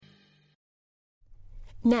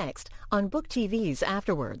Next, on Book TV's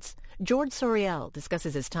Afterwards, George Soriel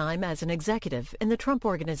discusses his time as an executive in the Trump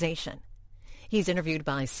Organization. He's interviewed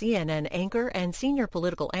by CNN anchor and senior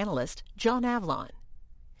political analyst John Avlon.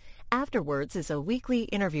 Afterwards is a weekly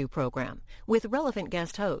interview program with relevant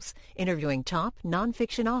guest hosts interviewing top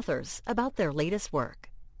nonfiction authors about their latest work.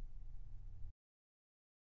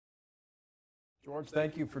 George,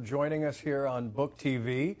 thank you for joining us here on Book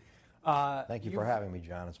TV. Thank you for having me,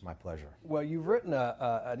 John. It's my pleasure. Well, you've written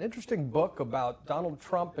an interesting book about Donald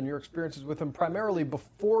Trump and your experiences with him, primarily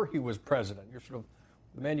before he was president. You're sort of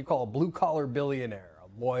the man you call a blue-collar billionaire,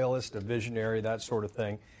 a loyalist, a visionary, that sort of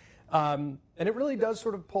thing. And it really does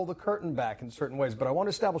sort of pull the curtain back in certain ways. But I want to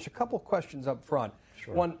establish a couple of questions up front.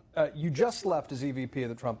 Sure. One, you just left as EVP of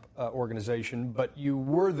the Trump Organization, but you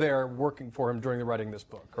were there working for him during the writing of this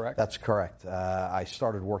book, correct? That's correct. I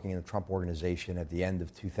started working in the Trump Organization at the end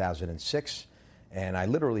of 2006, and I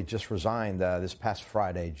literally just resigned this past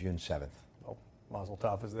Friday, June 7th. Oh, mazel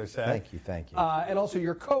tov, as they say. Thank you, thank you. And also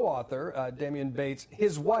your co-author, Damian Bates,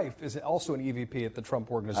 his wife is also an EVP at the Trump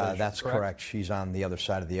Organization, That's correct. She's on the other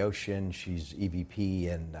side of the ocean. She's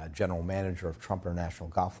EVP and General Manager of Trump International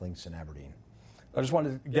Golf Links in Aberdeen. I just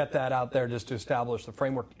wanted to get that out there just to establish the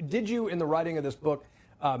framework. Did you, in the writing of this book,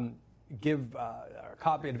 give a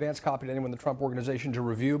copy, advance copy to anyone in the Trump Organization to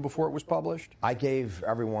review before it was published? I gave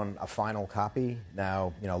everyone a final copy.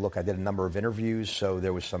 Now, look, I did a number of interviews, so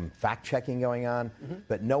there was some fact-checking going on,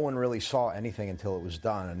 but no one really saw anything until it was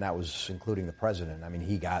done, and that was including the president. I mean,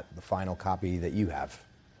 he got the final copy that you have.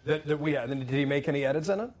 That we had. Did he make any edits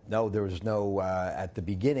in it? No, there was no, at the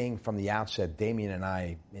beginning, from the outset, Damian and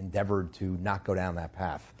I endeavored to not go down that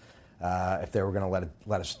path. If they were going to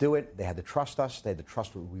let us do it, they had to trust us. They had to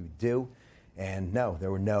trust what we would do. And no, there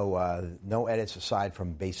were no edits aside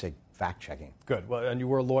from basic fact-checking. Good. Well, and you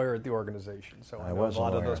were a lawyer at the organization, so I know a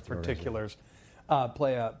lot of those particulars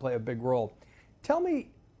play a big role. Tell me,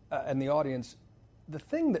 and the audience, the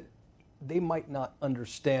thing that they might not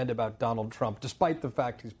understand about Donald Trump, despite the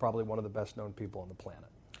fact he's probably one of the best-known people on the planet.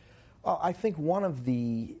 Well, I think one of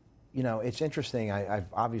the, it's interesting. I've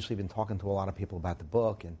obviously been talking to a lot of people about the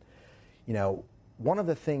book, and, one of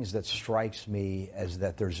the things that strikes me is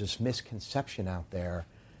that there's this misconception out there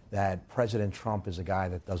that President Trump is a guy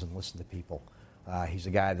that doesn't listen to people. He's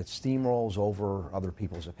a guy that steamrolls over other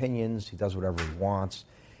people's opinions. He does whatever he wants.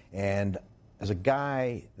 And as a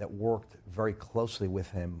guy that worked very closely with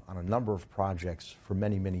him on a number of projects for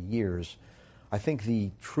many, many years, I think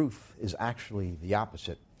the truth is actually the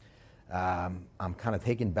opposite. I'm kind of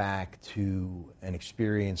taken back to an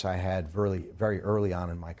experience I had very early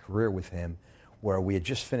on in my career with him, where we had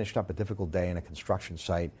just finished up a difficult day in a construction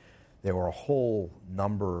site. There were a whole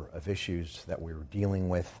number of issues that we were dealing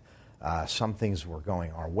with. Some things were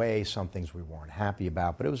going our way, some things we weren't happy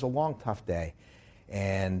about, but it was a long, tough day.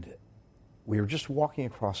 And we were just walking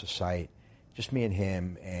across the site, just me and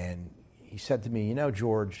him, and he said to me,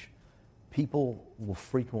 George, people will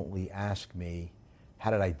frequently ask me, how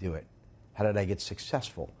did I do it? How did I get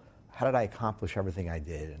successful? How did I accomplish everything I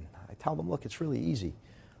did? And I tell them, look, it's really easy.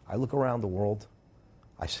 I look around the world,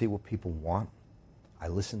 I see what people want, I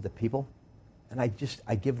listen to people, and I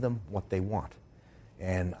give them what they want.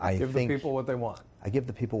 And I give the people what they want. I give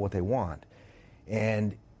the people what they want.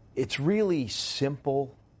 And it's really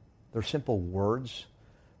simple. They're simple words,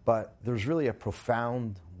 but there's really a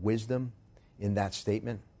profound wisdom in that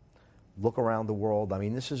statement. Look around the world. I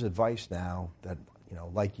mean, this is advice now that,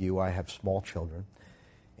 like you, I have small children.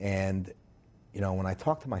 And, when I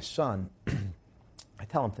talk to my son, I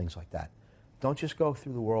tell him things like that. Don't just go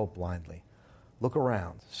through the world blindly. Look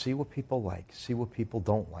around. See what people like. See what people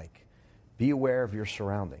don't like. Be aware of your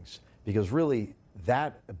surroundings. Because really,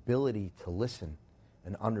 that ability to listen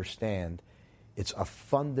and understand, it's a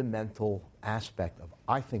fundamental aspect of,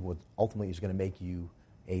 I think, what ultimately is going to make you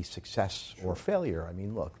a success or a failure. I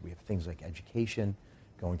mean, look, we have things like education,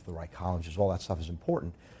 going to the right colleges, all that stuff is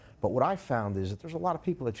important. But what I found is that there's a lot of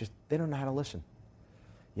people that they don't know how to listen.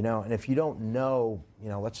 And if you don't know,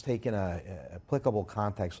 let's take in a applicable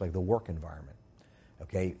context like the work environment,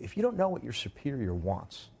 okay? If you don't know what your superior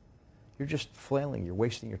wants, you're just flailing, you're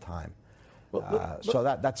wasting your time. So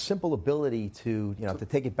that simple ability to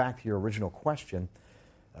take it back to your original question,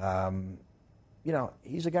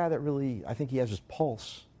 he's a guy that really, I think he has his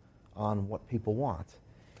pulse on what people want.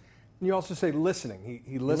 And you also say listening.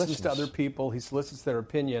 He listens to other people. He solicits their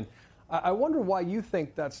opinion. I wonder why you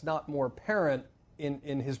think that's not more apparent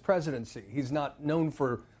in his presidency. He's not known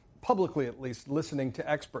for, publicly at least, listening to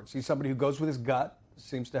experts. He's somebody who goes with his gut,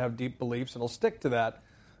 seems to have deep beliefs, and will stick to that,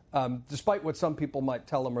 despite what some people might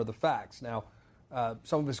tell him are the facts. Now,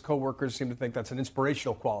 Some of his coworkers seem to think that's an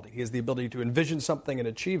inspirational quality. He has the ability to envision something and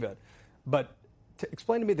achieve it. But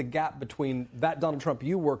explain to me the gap between that Donald Trump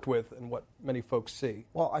you worked with and what many folks see.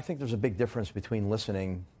 Well, I think there's a big difference between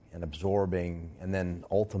listening and absorbing and then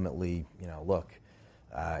ultimately, look,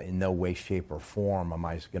 in no way, shape, or form am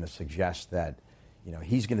I going to suggest that,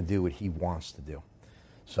 he's going to do what he wants to do.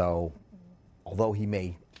 So although he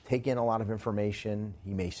may take in a lot of information,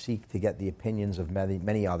 he may seek to get the opinions of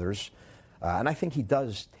many others, and I think he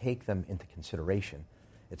does take them into consideration.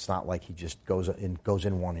 It's not like he just goes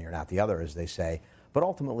in one ear and out the other, as they say. But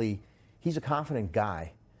ultimately, he's a confident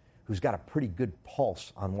guy who's got a pretty good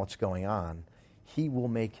pulse on what's going on. He will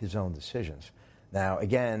make his own decisions. Now,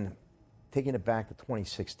 again, taking it back to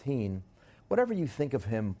 2016, whatever you think of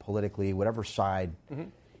him politically, whatever side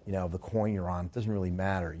of the coin you're on, it doesn't really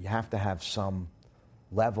matter. You have to have some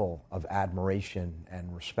level of admiration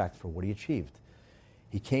and respect for what he achieved.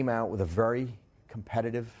 He came out with a very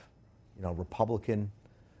competitive, Republican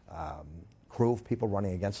crew of people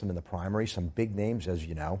running against him in the primary, some big names, as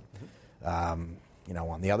you know. On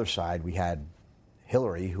the other side, we had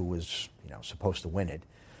Hillary, who was, supposed to win it.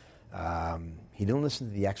 He didn't listen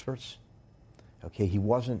to the experts. Okay, he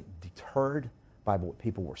wasn't deterred by what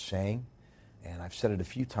people were saying. And I've said it a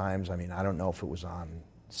few times. I mean, I don't know if it was on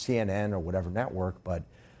CNN or whatever network, but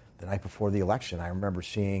the night before the election, I remember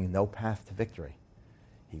seeing no path to victory.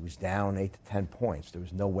 He was down 8 to 10 points. There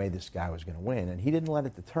was no way this guy was going to win. And he didn't let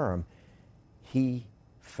it deter him. He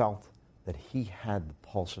felt that he had the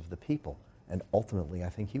pulse of the people. And ultimately, I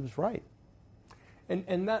think he was right.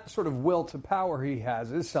 And that sort of will to power he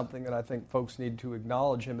has is something that I think folks need to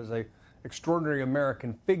acknowledge him as an extraordinary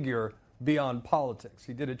American figure beyond politics.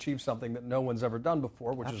 He did achieve something that no one's ever done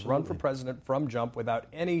before, which is run for president from jump without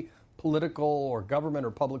any political or government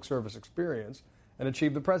or public service experience and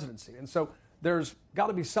achieve the presidency. And so there's got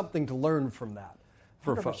to be something to learn from that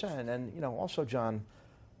for 100%. folks. And, also, John,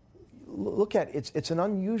 look at it's an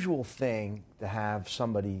unusual thing to have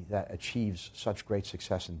somebody that achieves such great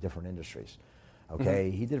success in different industries.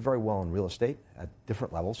 Okay, He did very well in real estate at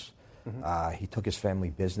different levels. He took his family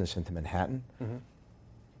business into Manhattan.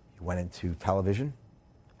 He went into television,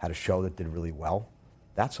 had a show that did really well.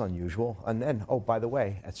 That's unusual. And then, oh, by the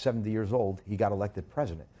way, at 70 years old, he got elected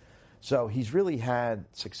president. So he's really had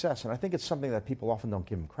success, and I think it's something that people often don't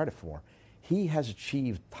give him credit for. He has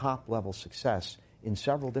achieved top-level success in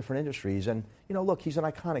several different industries. And, look, he's an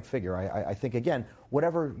iconic figure. I think, again,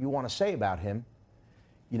 whatever you want to say about him,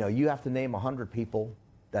 you have to name 100 people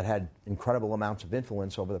that had incredible amounts of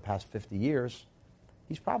influence over the past 50 years.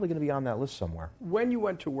 He's probably going to be on that list somewhere. When you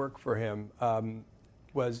went to work for him,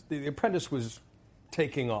 was The Apprentice was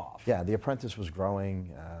taking off? Yeah, The Apprentice was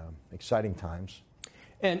growing, exciting times.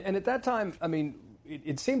 And at that time, I mean,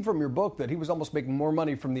 it seemed from your book that he was almost making more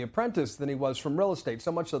money from The Apprentice than he was from real estate,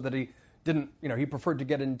 so much so that he didn't, he preferred to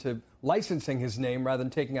get into licensing his name rather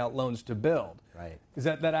than taking out loans to build. Right. Is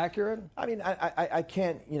that accurate? I mean, I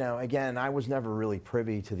can't, again, I was never really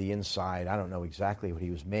privy to the inside. I don't know exactly what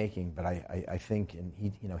he was making, but I think, and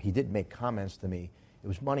he did make comments to me, it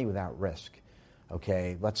was money without risk.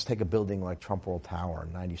 Okay, let's take a building like Trump World Tower,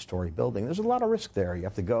 a 90-story building. There's a lot of risk there. You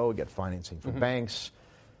have to go get financing from banks,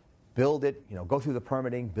 build it, go through the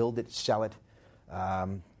permitting, build it, sell it,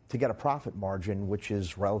 to get a profit margin, which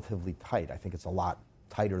is relatively tight. I think it's a lot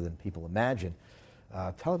tighter than people imagine.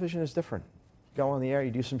 Television is different. You go on the air,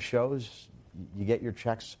 you do some shows, you get your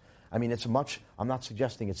checks. I mean, I'm not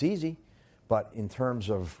suggesting it's easy, but in terms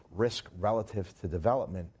of risk relative to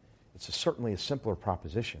development, it's certainly a simpler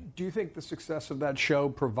proposition. Do you think the success of that show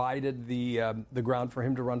provided the ground for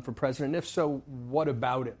him to run for president? If so, what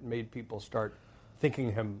about it made people start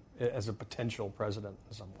thinking him as a potential president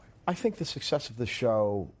in some way? I think the success of the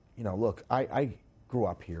show, look, I grew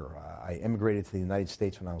up here. I immigrated to the United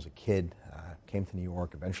States when I was a kid, came to New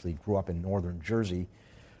York, eventually grew up in northern Jersey.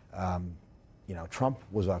 Trump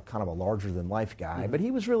was a kind of a larger-than-life guy, but he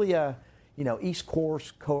was really a, East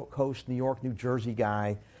Coast, New York, New Jersey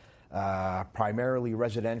guy, primarily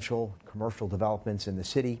residential, commercial developments in the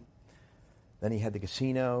city. Then he had the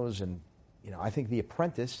casinos, and, I think The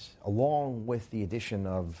Apprentice, along with the addition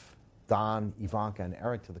of Don, Ivanka, and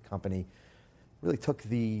Eric to the company, really took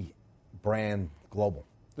the brand global.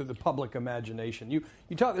 The public imagination. You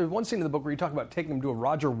talk. There's one scene in the book where you talk about taking him to a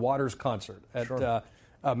Roger Waters concert at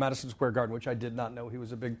Madison Square Garden, which I did not know he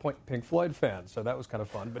was a big Pink Floyd fan, so that was kind of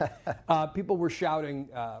fun. But people were shouting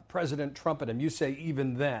President Trump at him. You say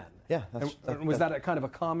even then. Yeah. Was that a kind of a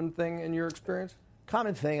common thing in your experience?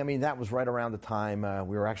 Common thing. I mean, that was right around the time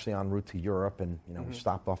we were actually en route to Europe, and we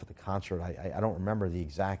stopped off at the concert. I don't remember the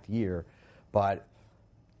exact year, but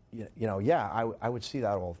I would see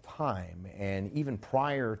that all the time. And even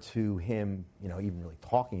prior to him, even really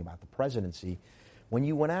talking about the presidency, when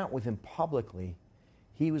you went out with him publicly,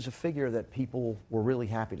 he was a figure that people were really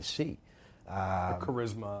happy to see.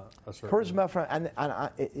 Charisma.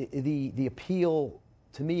 The appeal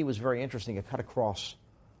to me was very interesting. It cut across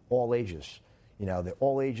all ages.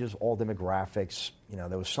 All ages, all demographics.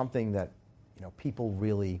 There was something that people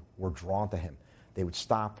really were drawn to him. They would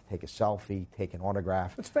stop, take a selfie, take an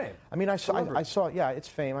autograph. It's fame. I mean, I saw, it's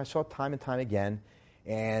fame. I saw it time and time again.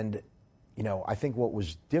 And, I think what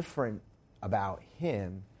was different about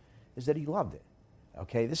him is that he loved it.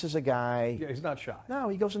 Okay, this is a guy. Yeah, he's not shy. No,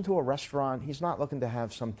 he goes into a restaurant. He's not looking to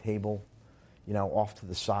have some table, off to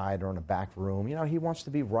the side or in a back room. He wants to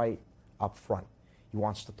be right up front. He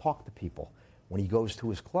wants to talk to people. When he goes to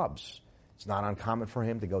his clubs, it's not uncommon for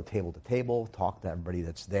him to go table to table, talk to everybody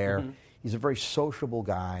that's there. Mm-hmm. He's a very sociable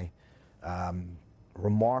guy,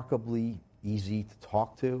 remarkably easy to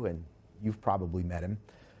talk to, and you've probably met him.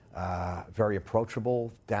 Very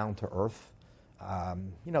approachable, down to earth,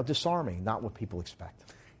 disarming, not what people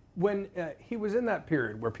expect. When he was in that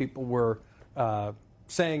period where people were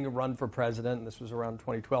saying a run for president, and this was around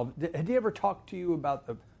 2012, had he ever talked to you about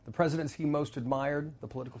the presidents he most admired, the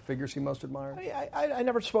political figures he most admired? I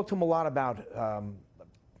never spoke to him a lot about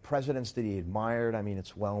presidents that he admired. I mean,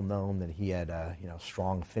 it's well known that he had a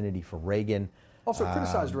strong affinity for Reagan. Also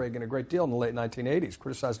criticized Reagan a great deal in the late 1980s,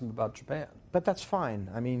 criticized him about Japan. But that's fine.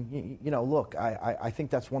 I mean, look, I think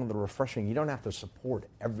that's one of the refreshing. You don't have to support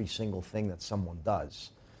every single thing that someone does.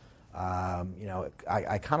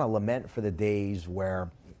 I kind of lament for the days where,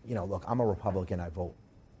 look, I'm a Republican, I vote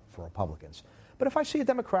for Republicans. But if I see a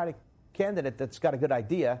Democratic candidate that's got a good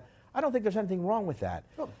idea, I don't think there's anything wrong with that.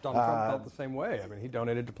 Well, Donald Trump felt the same way. I mean, he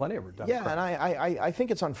donated to plenty of Democrats. Yeah, and I think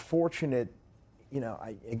it's unfortunate.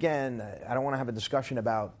 I don't want to have a discussion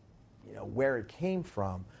about, where it came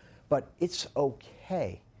from, but it's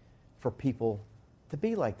okay for people to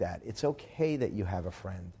be like that. It's okay that you have a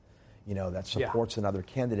friend, that supports another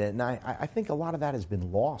candidate, and I think a lot of that has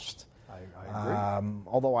been lost. I agree.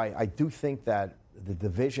 Although I do think that the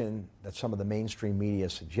division that some of the mainstream media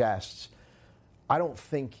suggests, I don't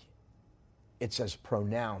think it's as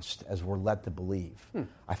pronounced as we're led to believe.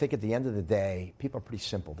 I think at the end of the day, people are pretty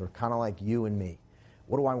simple. They're kind of like you and me.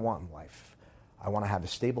 What do I want in life? I want to have a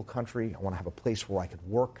stable country. I want to have a place where I could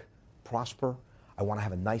work, prosper. I want to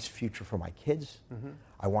have a nice future for my kids. Mm-hmm.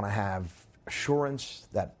 I want to have assurance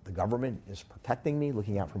that the government is protecting me,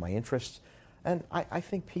 looking out for my interests. And I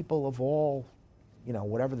think people of all,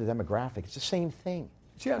 whatever the demographic, it's the same thing.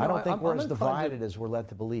 Yeah, no, I don't think we're as divided as we're led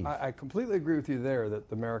to believe. I completely agree with you there that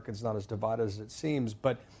the American's not as divided as it seems,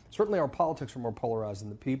 but certainly our politics are more polarized than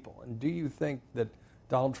the people. And do you think that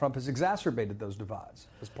Donald Trump has exacerbated those divides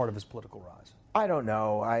as part of his political rise? I don't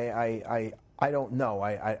know. I don't know.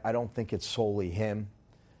 I don't think it's solely him.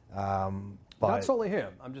 But not solely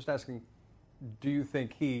him. I'm just asking, do you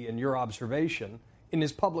think he, in your observation, in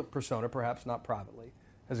his public persona, perhaps not privately,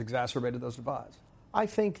 has exacerbated those divides? I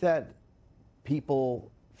think that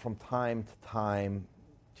people from time to time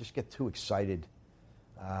just get too excited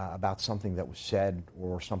about something that was said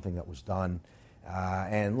or something that was done.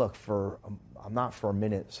 And look, I'm not for a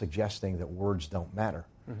minute suggesting that words don't matter.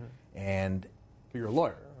 Mm-hmm. And you're a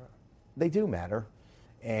lawyer. They do matter.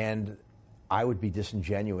 And I would be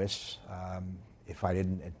disingenuous if I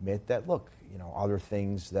didn't admit that, look, other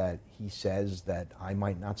things that he says that I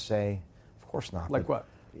might not say, of course not. Like what?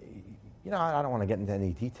 I don't want to get into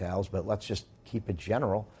any details, but let's just keep it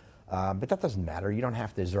general. But that doesn't matter. You don't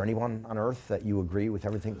have to. Is there anyone on earth that you agree with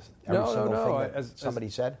every single thing that somebody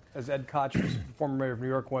said? As Ed Koch, the former mayor of New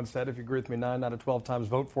York, once said, if you agree with me 9 out of 12 times,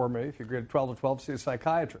 vote for me. If you agree with 12 to 12, see a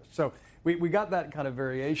psychiatrist. So we got that kind of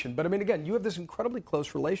variation. But, I mean, again, you have this incredibly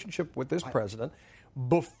close relationship with this president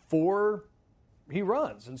before he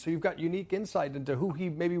runs. And so you've got unique insight into who he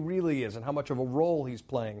maybe really is and how much of a role he's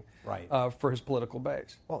playing for his political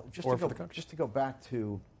base for the country. Just to go back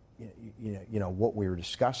to what we were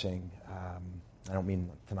discussing, I don't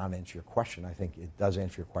mean to not answer your question. I think it does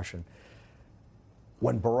answer your question.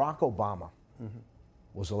 When Barack Obama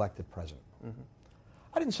was elected president,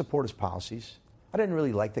 I didn't support his policies. I didn't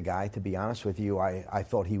really like the guy, to be honest with you. I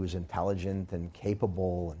thought he was intelligent and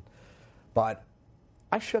capable, but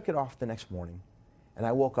I shook it off the next morning, and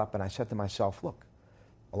I woke up and I said to myself, look,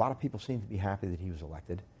 a lot of people seem to be happy that he was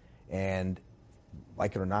elected, and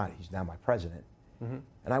like it or not, he's now my president. Mm-hmm.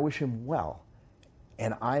 And I wish him well.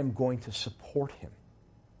 And I'm going to support him,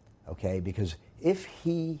 okay? Because if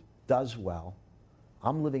he does well,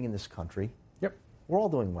 I'm living in this country. Yep. We're all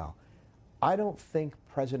doing well. I don't think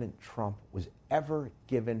President Trump was ever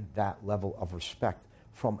given that level of respect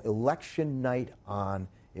from election night on,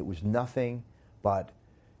 it was nothing but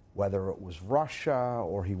whether it was Russia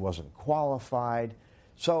or he wasn't qualified.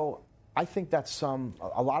 So I think that's a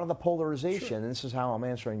lot of the polarization, sure. and this is how I'm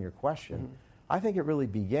answering your question, I think it really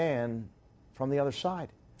began from the other side.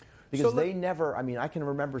 Because they never, I can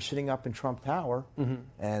remember sitting up in Trump Tower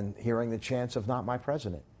and hearing the chants of "not my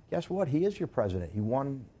president." Guess what? He is your president. He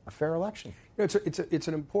won a fair election. It's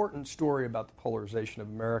an important story about the polarization of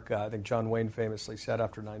America. I think John Wayne famously said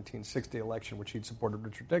after the 1960 election, which he'd supported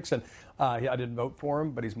Richard Nixon, I didn't vote for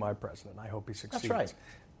him, but he's my president. I hope he succeeds. That's right.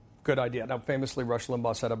 Good idea. Now, famously, Rush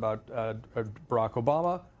Limbaugh said about Barack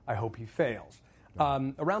Obama, I hope he fails.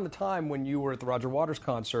 Around the time when you were at the Roger Waters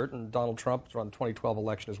concert and Donald Trump, around the 2012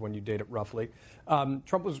 election is when you date it roughly,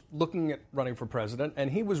 Trump was looking at running for president,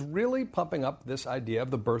 and he was really pumping up this idea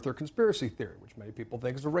of the birther conspiracy theory, which many people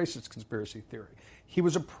think is a racist conspiracy theory. He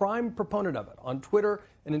was a prime proponent of it on Twitter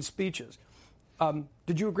and in speeches.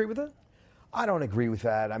 Did you agree with it? I don't agree with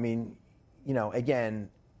that. Again,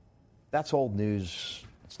 that's old news.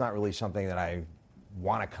 It's not really something that I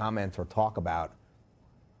want to comment or talk about.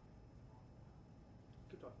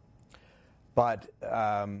 But,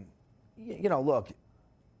 look,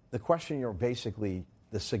 the question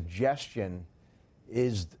the suggestion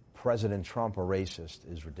is President Trump a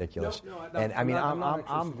racist is ridiculous.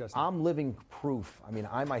 I'm living proof.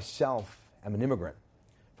 I myself am an immigrant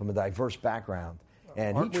from a diverse background.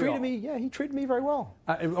 And he treated me very well.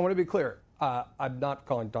 I want to be clear. I'm not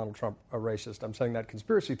calling Donald Trump a racist. I'm saying that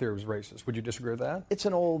conspiracy theory was racist. Would you disagree with that? It's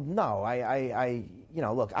an old, no.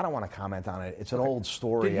 Look, I don't want to comment on it. It's an old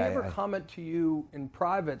story. Did he ever comment to you in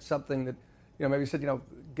private something that, maybe said,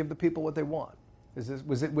 give the people what they want?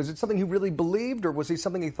 Was it something he really believed, or was he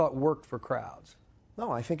something he thought worked for crowds? No,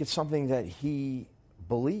 I think it's something that he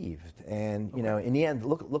believed. And, in the end,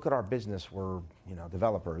 look at our business. We're,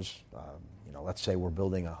 developers. Let's say we're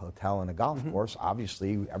building a hotel and a golf course.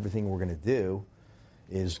 Obviously, everything we're going to do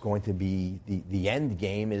is going to be, the end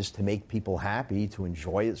game is to make people happy, to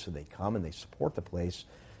enjoy it so they come and they support the place.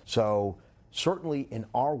 So certainly in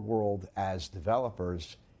our world as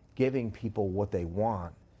developers, giving people what they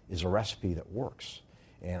want is a recipe that works.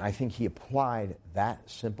 And I think he applied that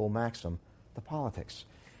simple maxim to politics.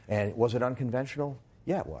 And was it unconventional?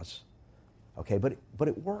 Yeah, it was. Okay, but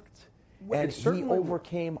it worked. And he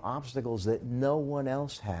overcame obstacles that no one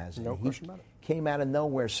else has. No question about it. Came out of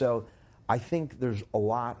nowhere. So I think there's a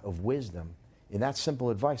lot of wisdom in that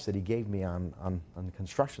simple advice that he gave me on the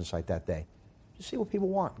construction site that day. Just see what people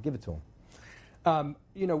want. Give it to them.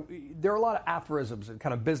 There are a lot of aphorisms and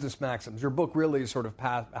kind of business maxims. Your book really is sort of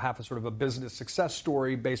half a sort of a business success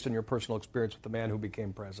story based on your personal experience with the man who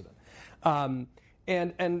became president.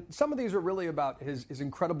 And some of these are really about his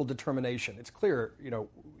incredible determination. It's clear,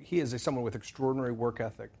 he is someone with extraordinary work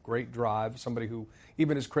ethic, great drive, somebody who,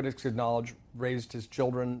 even his critics acknowledge, raised his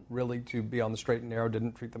children really to be on the straight and narrow,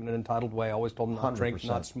 didn't treat them in an entitled way, always told them not to drink,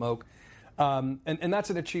 not smoke. And that's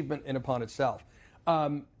an achievement in upon itself.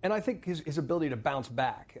 And I think his ability to bounce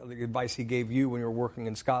back, the advice he gave you when you were working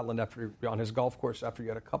in Scotland on his golf course after you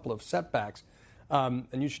had a couple of setbacks, and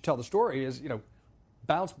you should tell the story, is,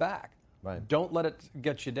 bounce back. Right. Don't let it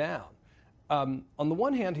get you down. On the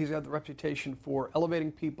one hand, he's had the reputation for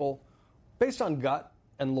elevating people based on gut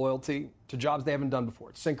and loyalty to jobs they haven't done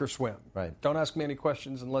before. It's sink or swim. Right. Don't ask me any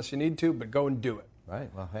questions unless you need to, but go and do it.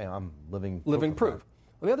 Right. Well, hey, I'm living proof.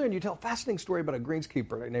 On the other hand, you tell a fascinating story about a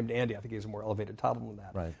greenskeeper named Andy. I think he has a more elevated title than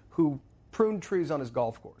that. Right. Who pruned trees on his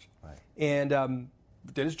golf course. Right. And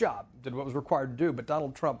did his job, did what was required to do. But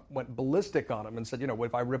Donald Trump went ballistic on him and said,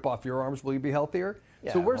 if I rip off your arms, will you be healthier?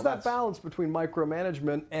 Yeah, so where's that balance between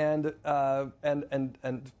micromanagement and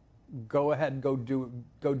go ahead, go do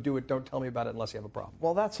it, don't tell me about it unless you have a problem?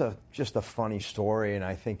 Well, that's just a funny story, and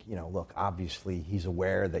I think, look, obviously he's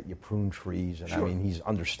aware that you prune trees, and sure. he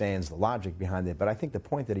understands the logic behind it, but I think the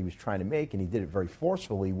point that he was trying to make, and he did it very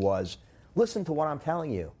forcefully, was listen to what I'm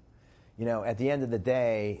telling you. At the end of the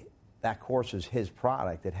day, that course is his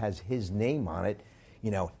product. It has his name on it.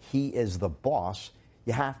 He is the boss.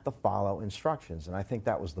 You have to follow instructions. And I think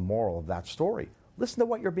that was the moral of that story. Listen to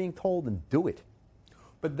what you're being told and do it.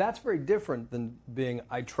 But that's very different than being,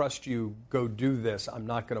 I trust you, go do this, I'm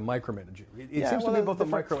not going to micromanage you. It seems to be both a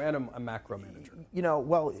micro and a macro manager.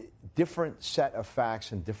 Different set of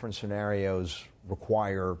facts and different scenarios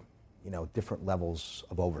require, different levels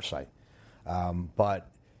of oversight. But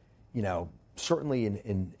certainly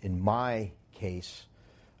in my case,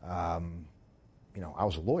 I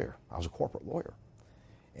was a lawyer. I was a corporate lawyer.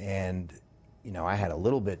 And, I had a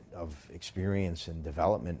little bit of experience in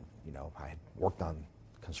development. I had worked on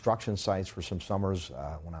construction sites for some summers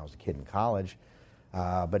when I was a kid in college.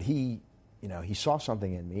 But he he saw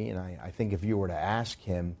something in me, and I think if you were to ask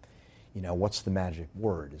him, what's the magic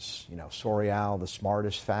word? Is, Sorial the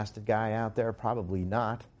smartest, fastest guy out there? Probably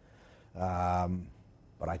not.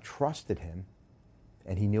 But I trusted him,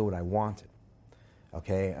 and he knew what I wanted.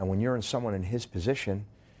 Okay, and when you're someone in his position,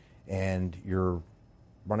 and you're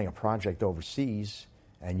running a project overseas,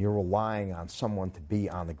 and you're relying on someone to be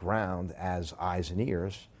on the ground as eyes and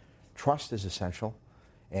ears, trust is essential.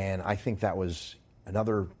 And I think that was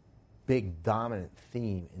another big dominant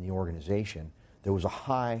theme in the organization. There was a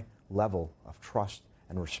high level of trust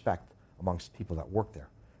and respect amongst people that worked there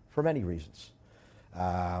for many reasons.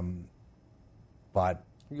 But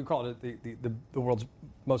you call it the world's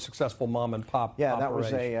most successful mom and pop. Yeah,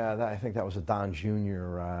 operation. That was I think that was a Don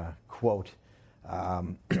Jr. Quote.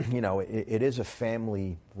 It is a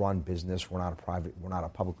family-run business. We're not a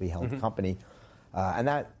publicly held company, and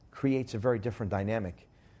that creates a very different dynamic.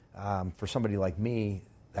 For somebody like me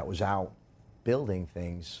that was out building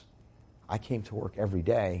things, I came to work every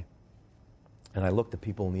day, and I looked at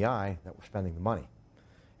people in the eye that were spending the money.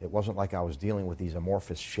 It wasn't like I was dealing with these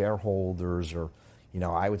amorphous shareholders, or,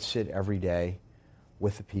 I would sit every day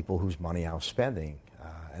with the people whose money I was spending,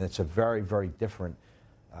 and it's a very, very different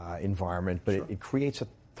environment, but sure. it creates a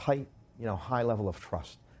tight, high level of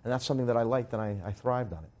trust. And that's something that I liked, and I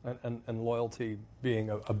thrived on it. And loyalty being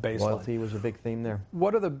a baseline. Loyalty was a big theme there.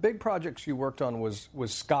 One of the big projects you worked on was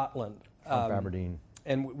Scotland. Aberdeen.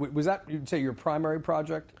 And was that, you'd say, your primary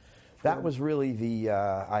project? That was really the,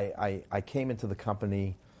 I came into the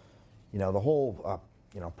company, the whole,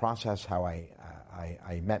 process, how I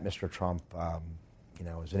met Mr. Trump,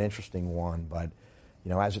 was an interesting one. But,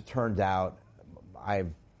 as it turned out, I have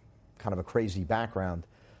kind of a crazy background.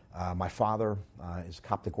 My father is a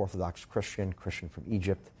Coptic Orthodox Christian from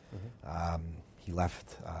Egypt. He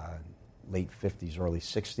left late 50s, early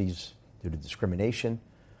 60s due to discrimination,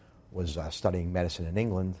 was studying medicine in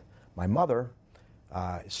England. My mother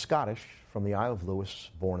is Scottish, from the Isle of Lewis,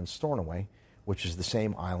 born in Stornoway, which is the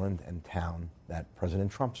same island and town that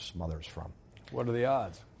President Trump's mother is from. What are the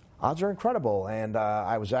odds? Odds are incredible, and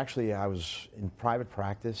I was in private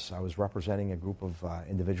practice. I was representing a group of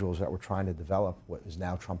individuals that were trying to develop what is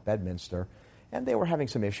now Trump Bedminster, and they were having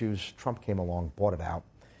some issues. Trump came along, bought it out,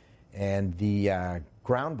 and the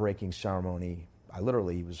groundbreaking ceremony, I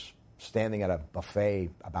literally was standing at a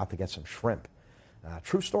buffet about to get some shrimp.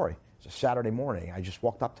 True story. It's a Saturday morning. I just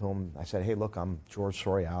walked up to him. I said, "Hey, look, I'm George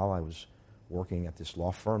Sorial. I was working at this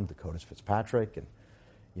law firm, Dakotas Fitzpatrick, and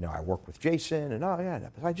I work with Jason." And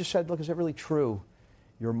I just said, "Look, is it really true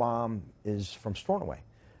your mom is from Stornoway?"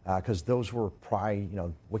 Because those were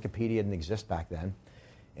Wikipedia didn't exist back then.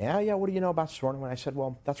 And yeah, what do you know about Stornoway? I said,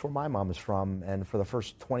 "Well, that's where my mom is from, and for the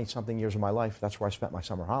first 20-something years of my life, that's where I spent my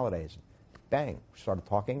summer holidays." Bang, started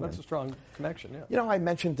talking. That's a strong connection, yeah. I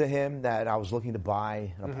mentioned to him that I was looking to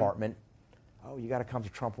buy an apartment. "Oh, you got to come to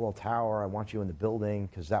Trump World Tower. I want you in the building,"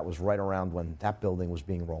 because that was right around when that building was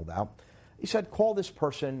being rolled out. He said, "Call this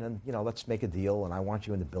person and, let's make a deal, and I want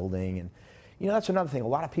you in the building." And, that's another thing. A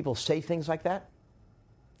lot of people say things like that,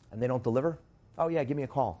 and they don't deliver. "Oh, yeah, give me a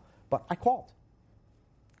call." But I called.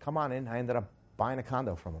 Come on in. I ended up buying a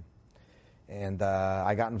condo from him. And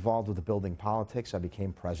I got involved with the building politics. I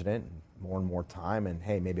became president, and more time, and,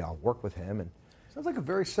 hey, maybe I'll work with him. And sounds like a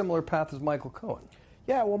very similar path as Michael Cohen.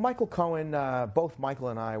 Yeah, well, Michael Cohen, both Michael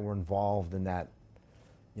and I were involved in that.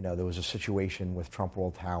 There was a situation with Trump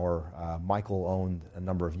World Tower. Michael owned a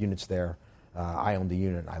number of units there. I owned a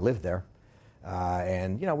unit, and I lived there.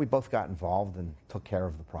 And we both got involved and took care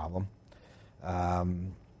of the problem.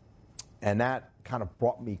 And that kind of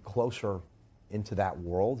brought me closer into that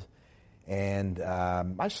world. And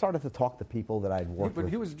I started to talk to people that I'd worked with.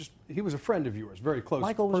 But he was a friend of yours, very close,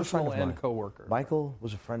 Michael was personal a friend of and mine. coworker. Michael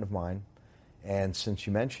was a friend of mine. And since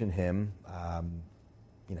you mentioned him,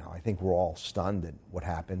 I think we're all stunned at what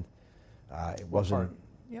happened. It wasn't,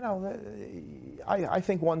 I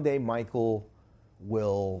think one day Michael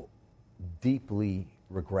will deeply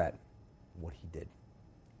regret what he did.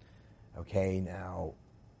 Okay, now,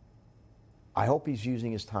 I hope he's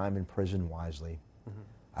using his time in prison wisely. Mm-hmm.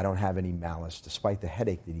 I don't have any malice, despite the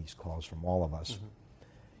headache that he's caused from all of us.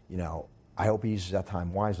 Mm-hmm. I hope he uses that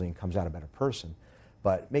time wisely and comes out a better person.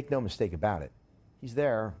 But make no mistake about it, he's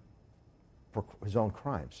there for his own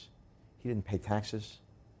crimes. He didn't pay taxes.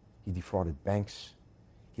 He defrauded banks.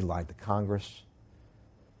 He lied to Congress.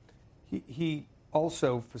 He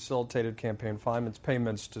also facilitated campaign finance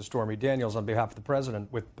payments to Stormy Daniels on behalf of the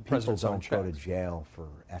president with the president's own checks. People don't go to jail for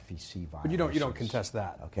FEC violations. But you don't contest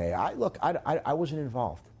that. Okay, I wasn't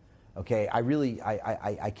involved. Okay,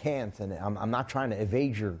 I can't, and I'm not trying to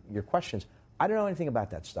evade your questions. I don't know anything about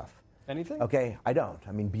that stuff. Anything? Okay, I don't.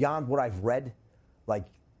 I mean, beyond what I've read, like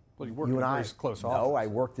Well, you worked you in and a I. very close No, office. I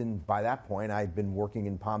worked in. By that point, I'd been working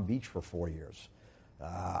in Palm Beach for 4 years.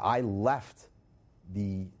 I left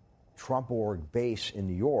the Trump org base in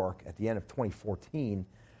New York at the end of 2014.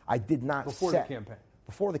 I did not Before the campaign.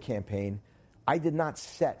 Before the campaign, I did not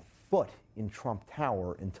set foot in Trump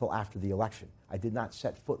Tower until after the election. I did not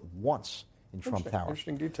set foot once in Trump Tower.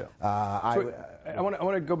 Interesting detail. I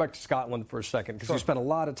want to go back to Scotland for a second because Sure. you spent a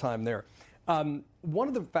lot of time there. One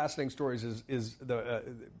of the fascinating stories is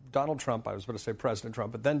Donald Trump. I was going to say President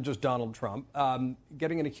Trump, but then just Donald Trump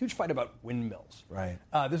getting in a huge fight about windmills. Right.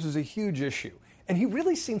 This was a huge issue, and he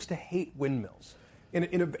really seems to hate windmills. And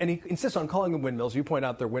he insists on calling them windmills. You point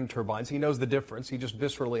out they're wind turbines. He knows the difference. He just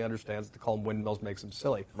viscerally understands that to call them windmills makes him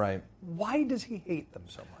silly. Right. Why does he hate them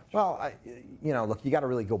so much? Well, look, you got to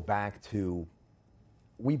really go back to,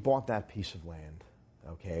 we bought that piece of land,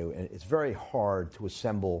 okay? And it's very hard to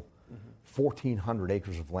assemble 1,400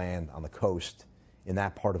 acres of land on the coast in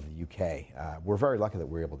that part of the UK. We're very lucky that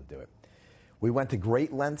we were able to do it. We went to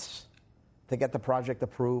great lengths to get the project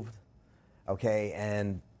approved, okay?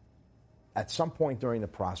 And at some point during the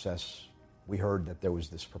process, we heard that there was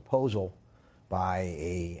this proposal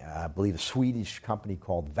by I believe, a Swedish company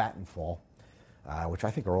called Vattenfall, which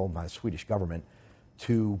I think are owned by the Swedish government,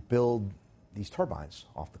 to build these turbines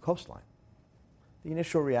off the coastline. The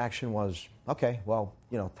initial reaction was, okay, well,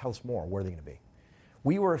 tell us more. Where are they going to be?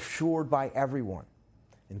 We were assured by everyone,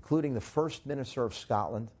 including the First Minister of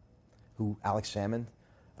Scotland, Alex Salmond,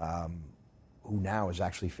 who now is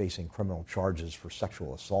actually facing criminal charges for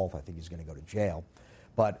sexual assault. I think he's going to go to jail.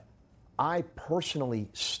 But I personally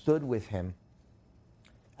stood with him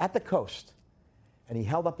at the coast, and he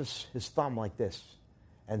held up his thumb like this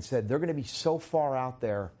and said, they're going to be so far out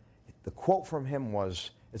there. The quote from him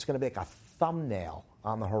was, it's going to be like a thumbnail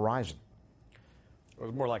on the horizon. It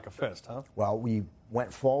was more like a fist, huh? Well, we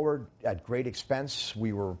went forward at great expense.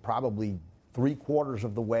 We were probably 3/4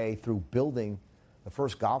 of the way through building the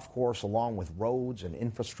first golf course along with roads and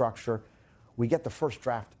infrastructure. We get the first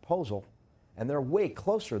draft proposal, and they're way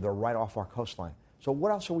closer. They're right off our coastline. So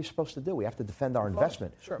what else are we supposed to do? We have to defend our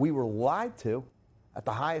investment. Sure. We were lied to at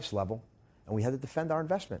the highest level, and we had to defend our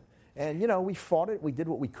investment. And, we fought it. We did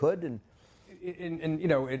what we could. And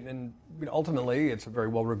ultimately, it's a very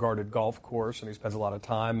well-regarded golf course, and he spends a lot of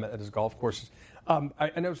time at his golf courses.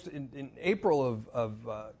 I noticed in April of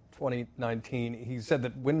 2019, he said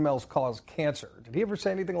that windmills cause cancer. Did he ever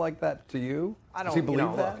say anything like that to you? Does he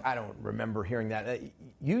believe that? Look, I don't remember hearing that.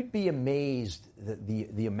 You'd be amazed that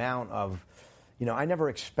the amount of, I never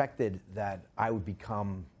expected that I would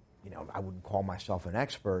become, I wouldn't call myself an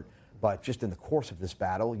expert, but just in the course of this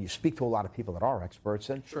battle, you speak to a lot of people that are experts,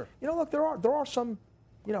 and sure. Look, there are some,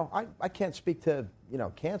 I can't speak to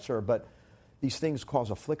cancer, but these things cause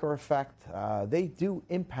a flicker effect. They do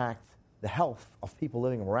impact the health of people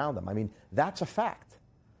living around them. I mean, that's a fact.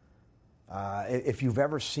 If you've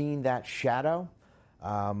ever seen that shadow,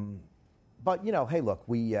 but hey, look,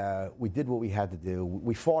 we did what we had to do.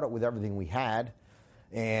 We fought it with everything we had,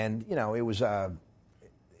 and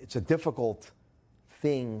it's a difficult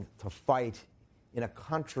thing to fight in a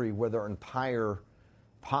country where their entire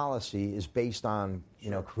policy is based on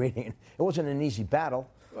creating. It wasn't an easy battle.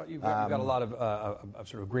 Well, you've got a lot of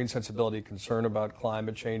sort of green sensibility, concern about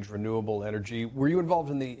climate change, renewable energy. Were you involved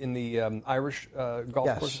in the Irish golf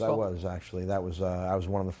course? Yes, I was actually. That was I was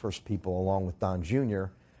one of the first people, along with Don Jr.,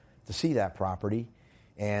 to see that property.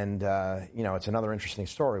 And it's another interesting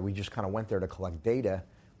story. We just kind of went there to collect data.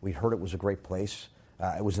 We heard it was a great place.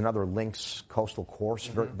 It was another links coastal course,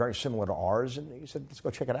 very similar to ours. And he said, let's go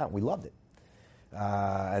check it out. We loved it.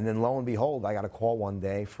 And then lo and behold, I got a call one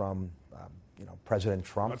day from President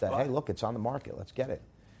Trump that, hey, look, it's on the market. Let's get it.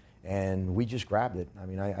 And we just grabbed it. I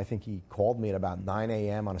mean, I think he called me at about 9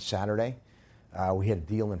 a.m. on a Saturday. We had a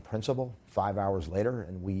deal in principle 5 hours later,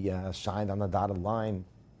 and we signed on the dotted line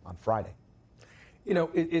on Friday.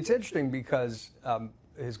 It's interesting because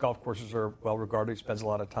his golf courses are well regarded. He spends a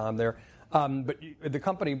lot of time there. But the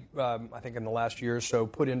company, I think in the last year or so,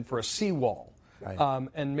 put in for a seawall. Right.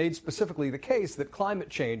 And made specifically the case that climate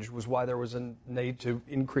change was why there was a need to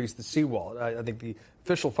increase the seawall. I think the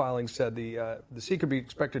official filing said the sea could be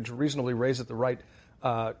expected to reasonably raise at the rate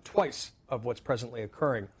twice of what's presently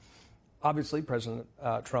occurring. Obviously, President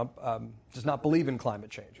Trump does not believe in climate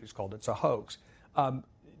change. He's called it a hoax.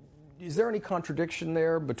 Is there any contradiction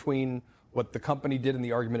there between what the company did and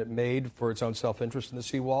the argument it made for its own self-interest in the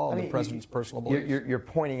seawall and the president's personal beliefs? You're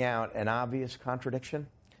pointing out an obvious contradiction.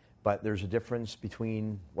 But there's a difference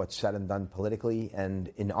between what's said and done politically.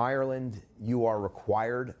 And in Ireland, you are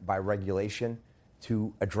required by regulation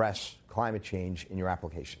to address climate change in your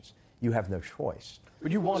applications. you have no choice.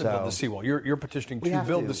 But you want to build the seawall. You're petitioning to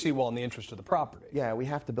build the seawall in the interest of the property. Yeah, we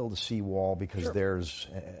have to build a seawall because there's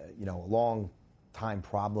a long time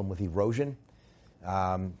problem with erosion.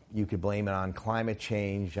 You could blame it on climate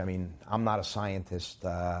change. I mean, I'm not a scientist.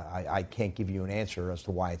 I can't give you an answer as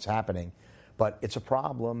to why it's happening, but it's a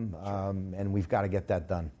problem, and we've got to get that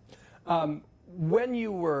done. When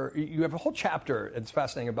you have a whole chapter, it's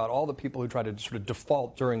fascinating, about all the people who tried to sort of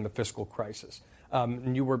default during the fiscal crisis.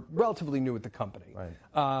 And you were relatively new at the company.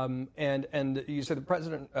 Right. And you said that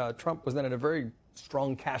President Trump was then in a very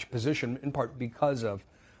strong cash position, in part because of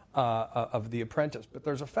The Apprentice. But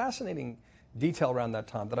there's a fascinating detail around that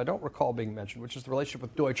time that I don't recall being mentioned, which is the relationship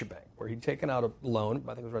with Deutsche Bank, where he'd taken out a loan,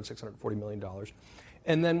 I think it was around $640 million.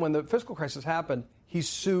 And then when the fiscal crisis happened, he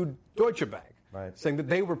sued Deutsche Bank, saying that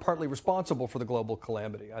they were partly responsible for the global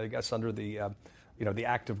calamity, I guess under the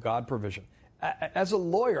act of God provision. As a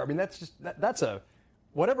lawyer, I mean, that's a,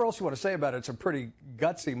 whatever else you want to say about it, it's a pretty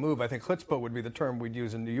gutsy move. I think chutzpah would be the term we'd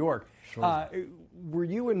use in New York. Sure. Were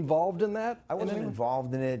you involved in that? I wasn't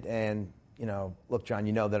involved in it, and look, John,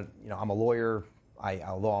 you know that I'm a lawyer.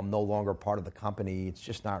 Although I'm no longer part of the company, it's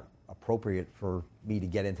just not appropriate for me to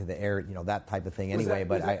get into the air, that type of thing anyway.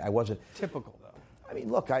 But I wasn't typical, though. I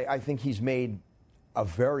mean, look, I think he's made a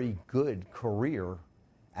very good career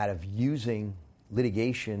out of using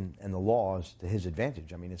litigation and the laws to his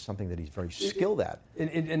advantage. I mean, it's something that he's very skilled at.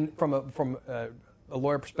 And from a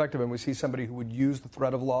lawyer perspective, and was he somebody who would use the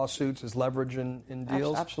threat of lawsuits as leverage in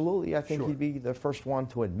deals? Absolutely. I think he'd be the first one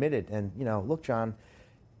to admit it. And, look, John,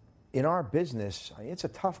 in our business, it's a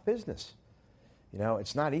tough business.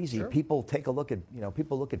 It's not easy. Sure. People take a look at,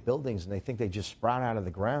 people look at buildings and they think they just sprout out of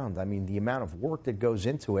the ground. I mean, the amount of work that goes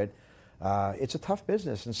into it, it's a tough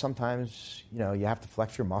business. And sometimes, you have to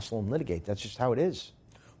flex your muscle and litigate. That's just how it is.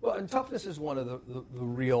 Well, and toughness is one of the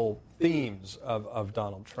real themes of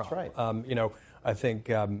Donald Trump. That's right. I think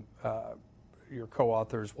your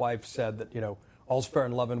co-author's wife said that, all's fair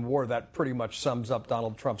in love and war. That pretty much sums up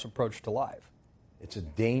Donald Trump's approach to life. It's a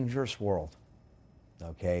dangerous world,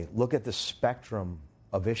 okay? Look at the spectrum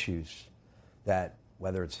of issues that,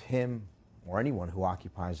 whether it's him or anyone who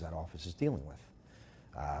occupies that office, is dealing with.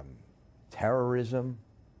 Terrorism,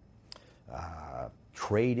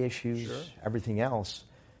 trade issues, everything else.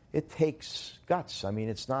 It takes guts. I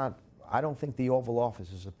mean, I don't think the Oval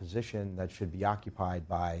Office is a position that should be occupied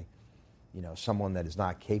by, someone that is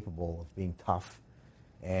not capable of being tough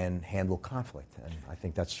and handle conflict. And I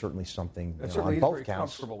think that's certainly something on both counts. He's very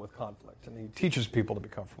comfortable with conflict, and he teaches people to be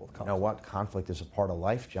comfortable with conflict. You know what? Conflict is a part of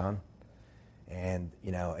life, John. And,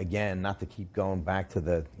 again, not to keep going back to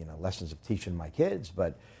the, lessons of teaching my kids,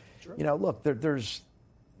 but, look,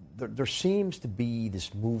 there seems to be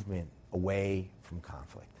this movement away from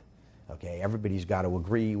conflict. Okay, everybody's got to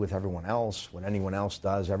agree with everyone else. What anyone else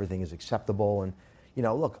does, everything is acceptable. And,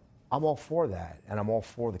 look, I'm all for that. And I'm all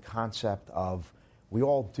for the concept of we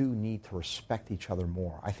all do need to respect each other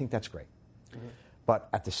more. I think that's great. Mm-hmm. But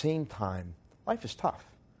at the same time, life is tough.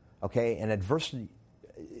 Okay, and adversity,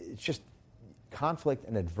 it's just conflict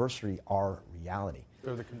and adversity are reality.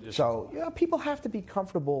 They're the conditions. So, people have to be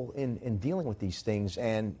comfortable in dealing with these things.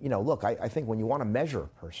 And, look, I think when you want to measure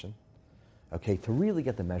a person, okay, to really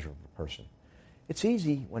get the measure of a person, it's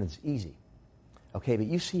easy when it's easy. Okay, but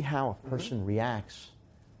you see how a person reacts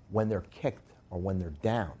when they're kicked or when they're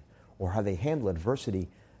down or how they handle adversity.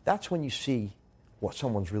 That's when you see what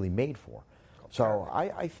someone's really made for. So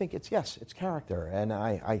I think it's character. And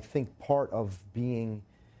I think part of being,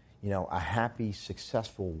 a happy,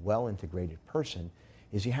 successful, well-integrated person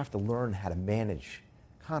is you have to learn how to manage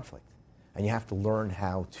conflict. And you have to learn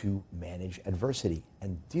how to manage adversity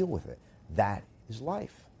and deal with it. That is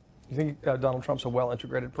life. You think Donald Trump's a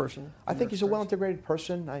well-integrated person? I think he's a well-integrated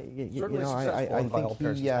person. I think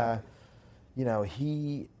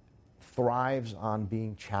he thrives on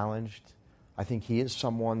being challenged. I think he is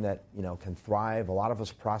someone that can thrive. A lot of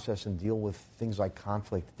us process and deal with things like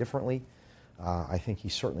conflict differently. I think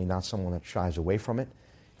he's certainly not someone that shies away from it,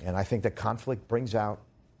 and I think that conflict brings out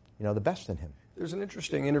the best in him. There's an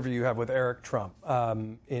interesting interview you have with Eric Trump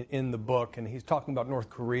in the book, and he's talking about North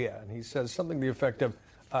Korea, and he says something to the effect of,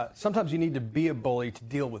 sometimes you need to be a bully to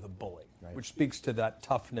deal with a bully, which speaks to that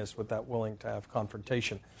toughness with that willing to have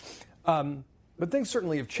confrontation. But things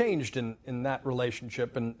certainly have changed in that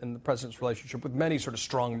relationship and the president's relationship with many sort of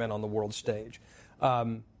strong men on the world stage,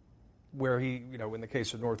 where he, in the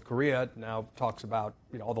case of North Korea, now talks about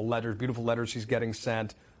all the letters, beautiful letters he's getting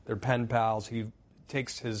sent, their pen pals. He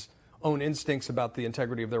takes his own instincts about the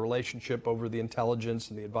integrity of their relationship over the intelligence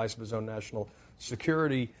and the advice of his own national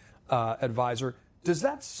security advisor. Does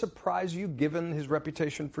that surprise you, given his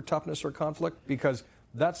reputation for toughness or conflict? Because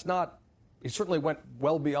that's not. He certainly went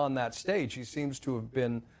well beyond that stage. He seems to have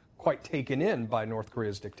been quite taken in by North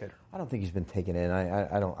Korea's dictator. I don't think he's been taken in.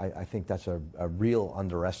 I think that's a real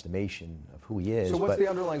underestimation of who he is. So what's the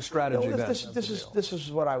underlying strategy then? This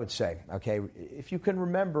is what I would say. Okay, if you can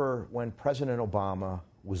remember when President Obama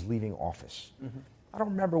was leaving office, I don't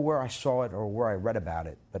remember where I saw it or where I read about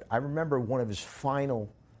it, but I remember one of his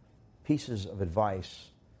final pieces of advice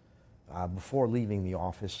before leaving the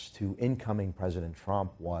office to incoming President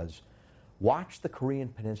Trump was, watch the Korean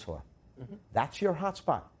Peninsula. That's your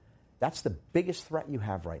hotspot. That's the biggest threat you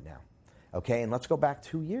have right now. Okay, and let's go back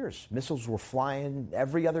 2 years. Missiles were flying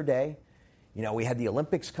every other day. You know, we had the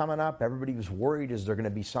Olympics coming up. Everybody was worried, is there going to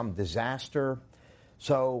be some disaster?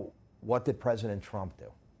 So what did President Trump do?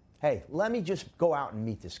 Hey, let me just go out and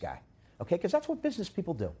meet this guy. Okay, because that's what business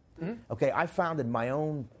people do. Okay, I found in my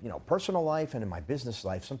own, personal life and in my business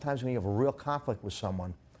life, sometimes when you have a real conflict with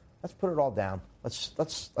someone, let's put it all down.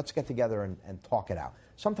 Let's get together and talk it out.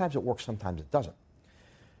 Sometimes it works, sometimes it doesn't.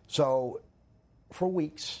 So, for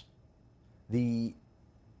weeks, the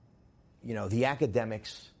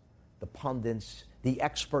academics, the pundits, the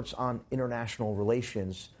experts on international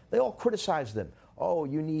relations, they all criticized them. Oh,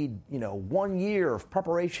 you need, 1 year of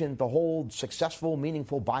preparation to hold successful,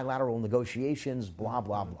 meaningful bilateral negotiations, blah,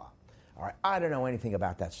 blah, blah. All right, I don't know anything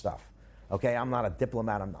about that stuff. Okay, I'm not a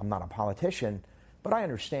diplomat, I'm not a politician, but I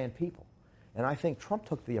understand people. And I think Trump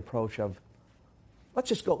took the approach of,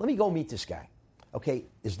 let me go meet this guy. Okay,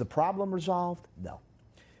 is the problem resolved? No.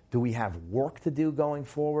 Do we have work to do going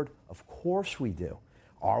forward? Of course we do.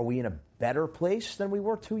 Are we in a better place than we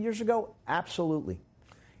were 2 years ago? Absolutely.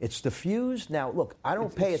 It's diffused. Now, look, I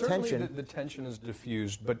don't pay attention. Certainly the tension is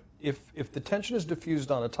diffused, but if the tension is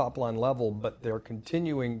diffused on a top-line level, but they're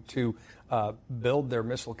continuing to build their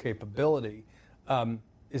missile capability,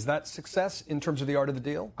 is that success in terms of the art of the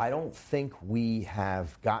deal? I don't think we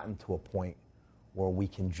have gotten to a point where we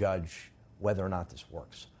can judge whether or not this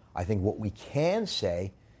works. I think what we can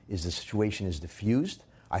say is the situation is diffused.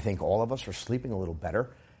 I think all of us are sleeping a little better.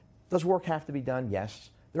 Does work have to be done? Yes.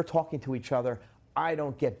 They're talking to each other. I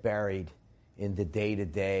don't get buried in the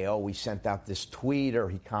day-to-day, we sent out this tweet or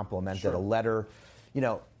he complimented a letter.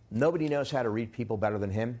 Nobody knows how to read people better than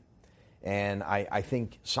him. And I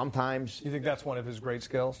think sometimes... You think that's one of his great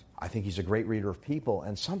skills? I think he's a great reader of people.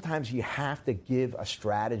 And sometimes you have to give a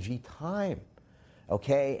strategy time.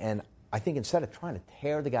 Okay? And I think instead of trying to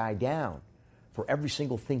tear the guy down for every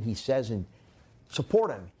single thing he says and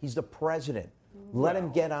support him, he's the president. Let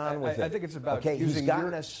him get on with it. I think it's about using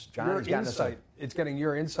your insight. It's getting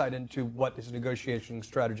your insight into what his negotiation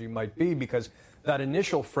strategy might be, because that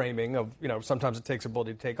initial framing of, sometimes it takes a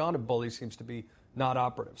bully to take on a bully seems to be not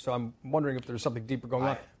operative. So I'm wondering if there's something deeper going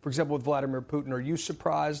on. For example, with Vladimir Putin, are you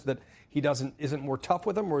surprised that he isn't more tough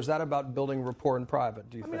with him, or is that about building rapport in private,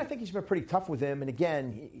 do you think? I think he's been pretty tough with him. And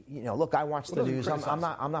again, look, I watch the news. I'm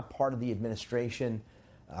not part of the administration.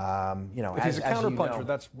 If he's a counterpuncher,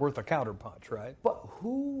 that's worth a counterpunch, right? But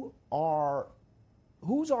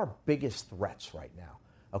who's our biggest threats right now?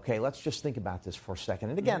 Okay, let's just think about this for a second.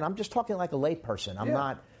 And again, I'm just talking like a layperson. I'm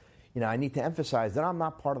not, I need to emphasize that I'm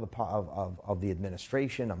not part of the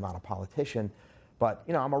administration. I'm not a politician, but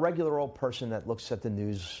I'm a regular old person that looks at the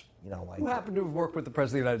news. Like who happened to have worked with the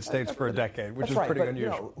President of the United States for a decade, which is pretty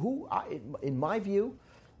unusual. In my view,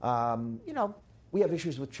 we have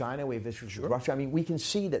issues with China. We have issues with Russia. I mean, we can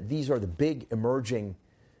see that these are the big emerging,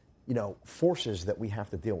 forces that we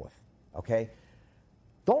have to deal with. Okay,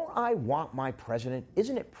 don't I want my president?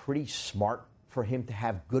 Isn't it pretty smart for him to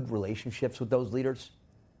have good relationships with those leaders?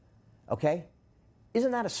 Okay,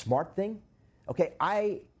 isn't that a smart thing? Okay,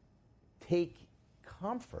 I take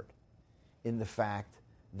comfort in the fact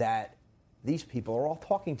that these people are all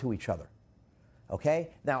talking to each other.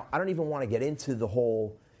 Okay, now I don't even want to get into the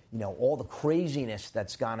whole. All the craziness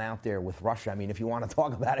that's gone out there with Russia. I mean, if you want to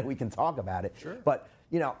talk about it, we can talk about it. Sure. But,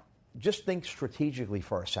 just think strategically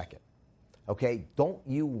for a second. Okay? Don't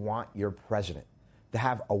you want your president to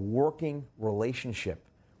have a working relationship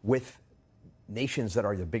with nations that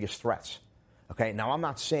are the biggest threats? Okay? Now, I'm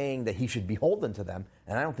not saying that he should be beholden to them,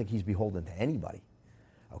 and I don't think he's beholden to anybody.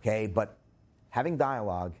 Okay? But having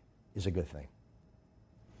dialogue is a good thing.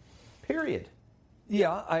 Period.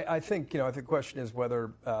 Yeah, I think the question is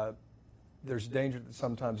whether there's danger that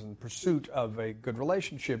sometimes in pursuit of a good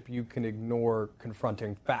relationship you can ignore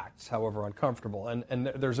confronting facts, however uncomfortable. And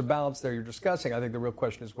there's a balance there you're discussing. I think the real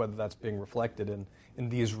question is whether that's being reflected in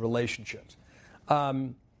these relationships.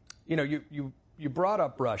 You brought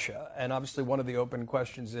up Russia, and obviously one of the open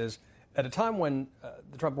questions is, at a time when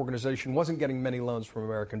the Trump Organization wasn't getting many loans from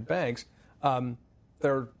American banks,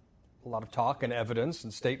 there a lot of talk and evidence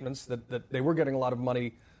and statements that they were getting a lot of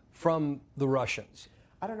money from the Russians.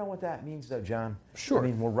 I don't know what that means, though, John. Sure. I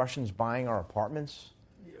mean, were Russians buying our apartments?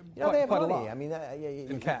 You know, they have money. I mean,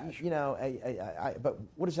 in cash. You know, but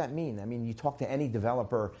what does that mean? I mean, you talk to any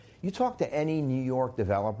developer, you talk to any New York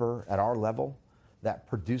developer at our level that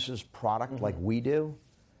produces product like we do.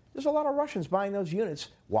 There's a lot of Russians buying those units.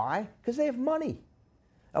 Why? Because they have money.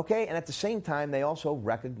 Okay, and at the same time, they also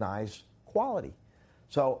recognize quality.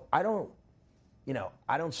 So I don't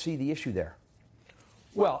see the issue there.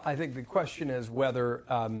 Well, I think the question is whether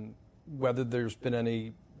there's been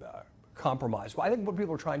any compromise. Well, I think what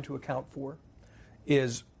people are trying to account for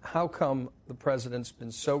is how come the president's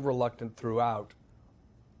been so reluctant throughout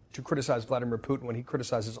to criticize Vladimir Putin when he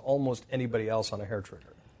criticizes almost anybody else on a hair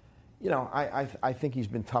trigger. You know, I think he's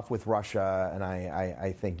been tough with Russia, and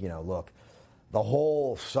I think, you know, look, the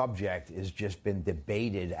whole subject has just been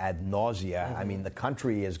debated ad nausea. I mean, the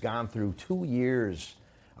country has gone through 2 years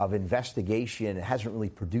of investigation. It hasn't really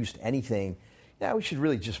produced anything. Yeah, we should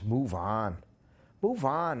really just move on. Move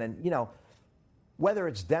on. And, you know, whether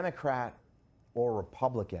it's Democrat or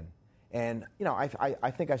Republican, and, you know,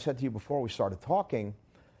 I think I said to you before we started talking,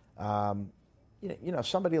 you know,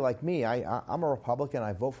 somebody like me, I'm a Republican.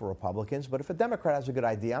 I vote for Republicans. But if a Democrat has a good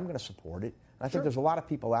idea, I'm going to support it. And I think there's a lot of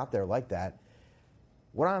people out there like that.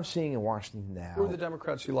 What I'm seeing in Washington now... Who are the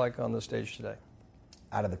Democrats you like on the stage today?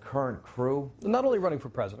 Out of the current crew? Not only running for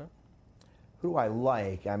president. Who do I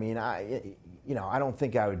like? I mean, I don't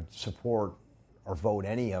think I would support or vote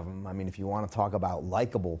any of them. I mean, if you want to talk about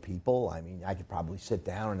likable people, I mean, I could probably sit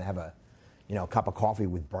down and have a cup of coffee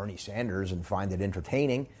with Bernie Sanders and find it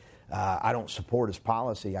entertaining. I don't support his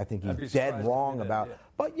policy. I think he's dead wrong about... Yeah.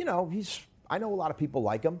 But, you know, I know a lot of people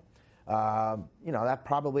like him. You know, that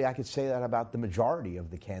probably I could say that about the majority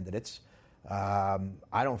of the candidates.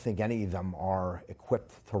 I don't think any of them are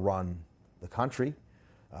equipped to run the country.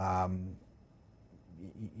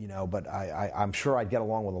 You know, but I'm sure I'd get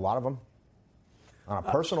along with a lot of them on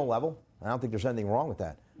a personal level. I don't think there's anything wrong with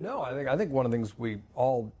that. No, I think one of the things we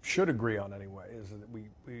all should agree on anyway is that we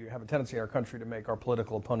have a tendency in our country to make our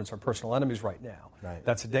political opponents our personal enemies right now. Right.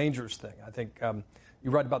 That's a dangerous thing. I think you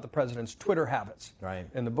write about the president's Twitter habits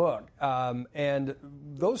in the book. And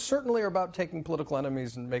those certainly are about taking political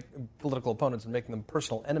enemies and political opponents and making them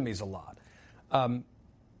personal enemies a lot.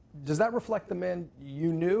 Does that reflect the man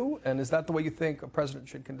you knew? And is that the way you think a president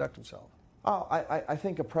should conduct himself? Oh, I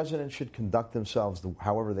think a president should conduct themselves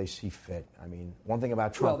however they see fit. I mean, one thing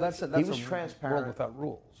about Trump, that's he was a transparent. World without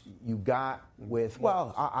rules. You got with,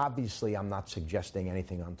 well, obviously I'm not suggesting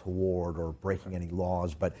anything untoward or breaking any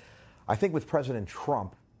laws, but I think with President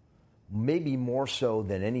Trump, maybe more so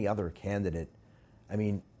than any other candidate, I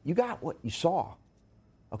mean, you got what you saw.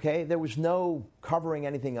 Okay? There was no covering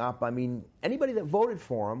anything up. I mean, anybody that voted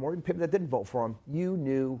for him or even people that didn't vote for him, you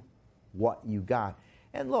knew what you got.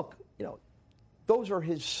 And look, you know, those are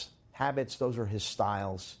his habits. Those are his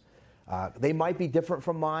styles. They might be different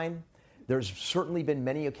from mine. There's certainly been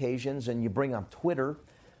many occasions, and you bring up Twitter.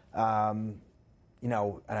 You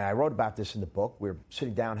know, and I wrote about this in the book. We were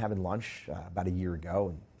sitting down having lunch about a year ago,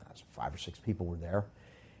 and 5 or 6 people were there.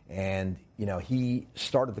 And, you know, he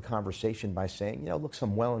started the conversation by saying, you know, look,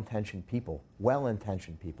 some well-intentioned people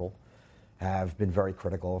have been very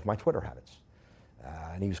critical of my Twitter habits.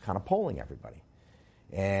 And he was kind of polling everybody.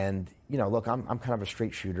 And, you know, look, I'm kind of a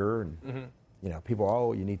straight shooter. And, you know,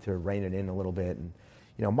 people, you need to rein it in a little bit. And,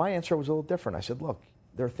 you know, my answer was a little different. I said, look,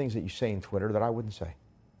 there are things that you say in Twitter that I wouldn't say.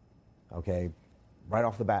 Okay? Right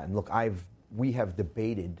off the bat. And look, we have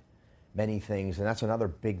debated many things, and that's another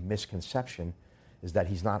big misconception, is that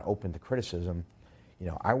he's not open to criticism. You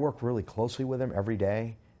know, I work really closely with him every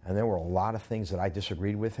day, and there were a lot of things that I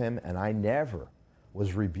disagreed with him, and I never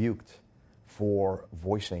was rebuked for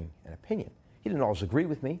voicing an opinion. He didn't always agree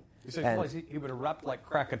with me. You said he would erupt like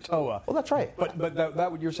Krakatoa. Well, that's right. But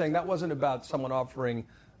that what you're saying, that wasn't about someone offering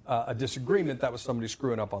a disagreement. That was somebody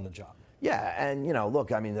screwing up on the job. Yeah, and, you know,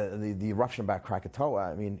 look, I mean, the eruption about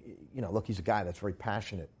Krakatoa, I mean, you know, look, he's a guy that's very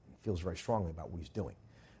passionate, feels very strongly about what he's doing.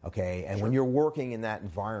 Okay, and when you're working in that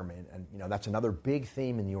environment, and, you know, that's another big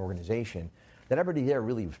theme in the organization, that everybody there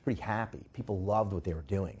really was pretty happy. People loved what they were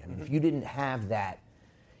doing. I mean, if you didn't have that,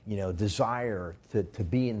 you know, desire to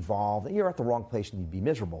be involved, you're at the wrong place and you'd be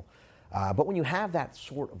miserable. But when you have that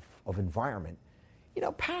sort of environment, you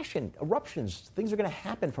know, passion, eruptions, things are going to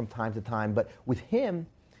happen from time to time. But with him,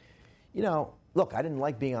 you know, look, I didn't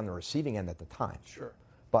like being on the receiving end at the time. Sure.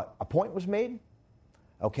 But a point was made.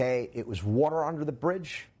 Okay, it was water under the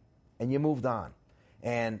bridge, and you moved on.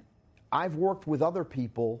 And I've worked with other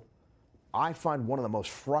people. I find one of the most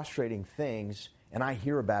frustrating things and I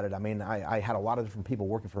hear about it. I mean, I had a lot of different people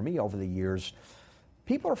working for me over the years.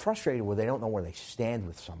 People are frustrated where they don't know where they stand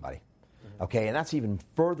with somebody. Okay, and that's even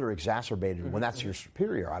further exacerbated when that's your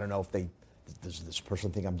superior. I don't know if does this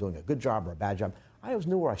person think I'm doing a good job or a bad job. I always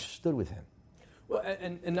knew where I stood with him. Well,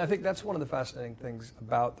 and I think that's one of the fascinating things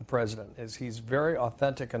about the president is he's very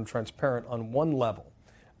authentic and transparent on one level,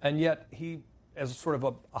 and yet he, as sort of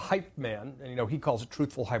a hype man, and he calls it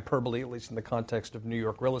truthful hyperbole, at least in the context of New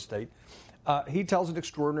York real estate, he tells an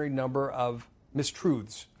extraordinary number of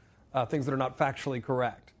mistruths, things that are not factually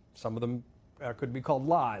correct. Some of them could be called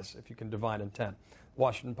lies, if you can divine intent.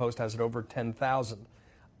 Washington Post has it over 10,000.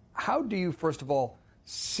 How do you, first of all,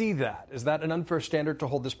 see that? Is that an unfair standard to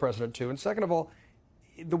hold this president to? And second of all,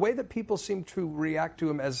 the way that people seem to react to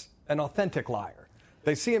him as an authentic liar.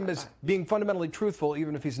 They see him as being fundamentally truthful,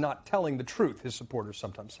 even if he's not telling the truth, his supporters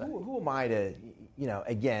sometimes say. Who am I to,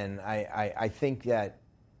 again, I think that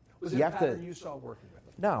Was it a pattern you saw working with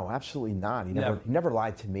him? No, absolutely not. He never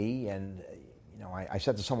lied to me, and I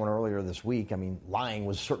said to someone earlier this week, I mean, lying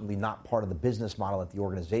was certainly not part of the business model at the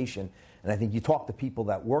organization. And I think you talk to people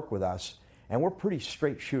that work with us, and we're pretty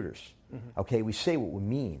straight shooters. Okay, we say what we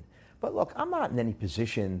mean. But look, I'm not in any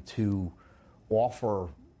position to offer,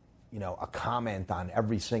 a comment on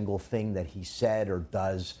every single thing that he said or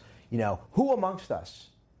does. Who amongst us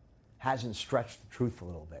hasn't stretched the truth a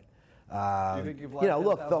little bit? Do you think you've lied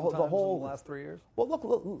 10,000 times in the last 3 years? Well,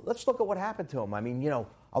 look, let's look at what happened to him. I mean,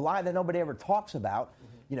 a lie that nobody ever talks about.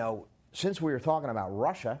 Since we were talking about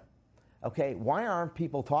Russia, okay, why aren't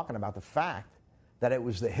people talking about the fact that it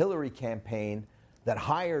was the Hillary campaign that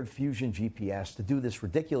hired Fusion GPS to do this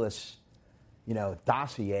ridiculous,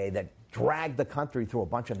 dossier that dragged the country through a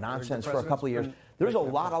bunch of nonsense for a couple of years? There's a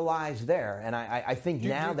lot of lies there, and I think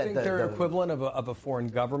now that they're equivalent of a foreign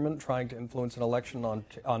government trying to influence an election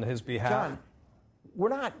on his behalf. John, we're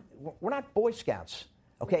not Boy Scouts.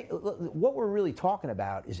 Okay, what we're really talking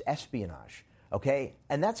about is espionage. Okay,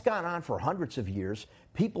 and that's gone on for hundreds of years.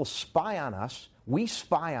 People spy on us. We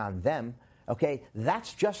spy on them. Okay,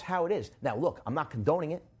 that's just how it is. Now, look, I'm not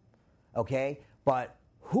condoning it. Okay, but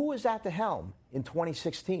who was at the helm in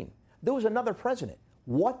 2016? There was another president.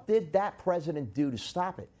 What did that president do to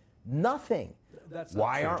stop it? Nothing. That's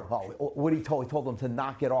Why aren't? Oh, what he told them to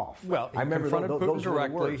knock it off. Well, I remember confronted Putin those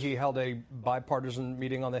directly. He held a bipartisan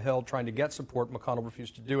meeting on the Hill trying to get support. McConnell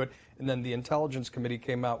refused to do it, and then the Intelligence Committee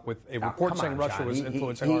came out with a report saying Russia was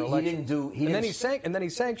influencing our election. And then he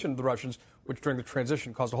sanctioned the Russians, which during the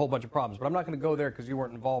transition caused a whole bunch of problems. But I'm not going to go there because you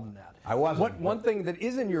weren't involved in that. I wasn't. One thing that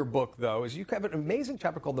is in your book, though, is you have an amazing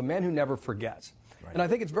chapter called "The Man Who Never Forgets," and I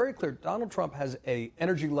think it's very clear Donald Trump has an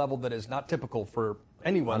energy level that is not typical for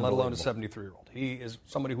anyone, let alone a 73-year-old. He is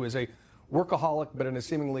somebody who is a workaholic, but in a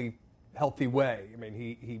seemingly healthy way. I mean,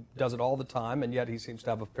 he does it all the time, and yet he seems to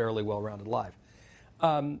have a fairly well-rounded life.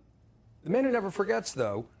 The Man Who Never Forgets,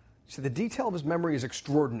 though, so the detail of his memory is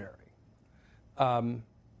extraordinary. And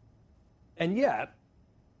yet,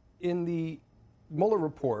 in the Mueller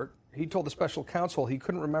report, he told the special counsel he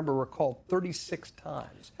couldn't recall 36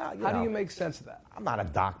 times. How do you make sense of that? I'm not a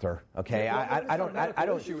doctor, okay? I don't.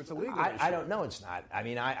 It's a legal issue. I don't know. It's not. I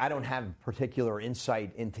mean, I don't have particular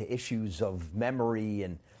insight into issues of memory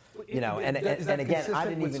and and again, I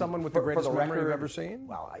didn't with even someone with the greatest for the memory record, you've ever seen.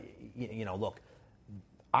 Well, look,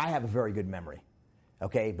 I have a very good memory,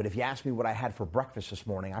 okay? But if you asked me what I had for breakfast this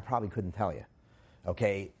morning, I probably couldn't tell you.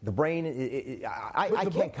 Okay, the brain, I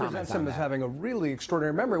can't comment presents him on as that. having a really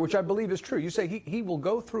extraordinary memory, which I believe is true. You say he will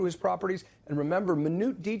go through his properties and remember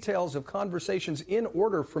minute details of conversations in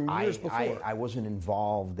order from years before. I wasn't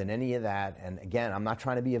involved in any of that, and again, I'm not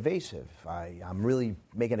trying to be evasive. I'm really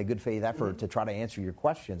making a good faith effort to try to answer your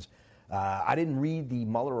questions. I didn't read the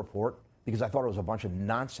Mueller report because I thought it was a bunch of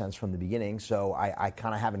nonsense from the beginning, so I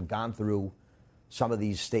kind of haven't gone through some of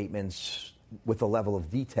these statements with the level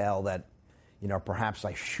of detail that perhaps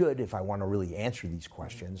I should if I want to really answer these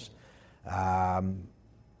questions.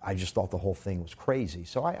 I just thought the whole thing was crazy.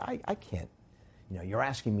 So I can't, you're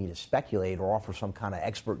asking me to speculate or offer some kind of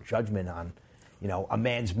expert judgment on, a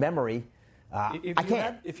man's memory. I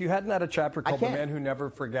can't. If you hadn't had a chapter called "The Man Who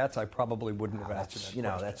Never Forgets," I probably wouldn't have asked you that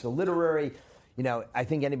question. That's a literary, I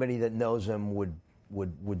think anybody that knows him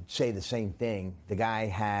would say the same thing. The guy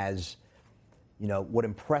has, what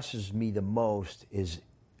impresses me the most is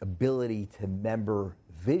ability to remember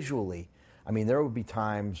visually. I mean, there would be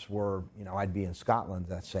times where, I'd be in Scotland,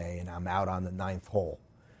 let's say, and I'm out on the 9th hole,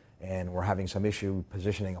 and we're having some issue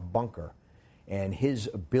positioning a bunker. And his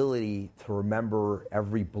ability to remember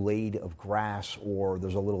every blade of grass or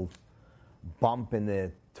there's a little bump in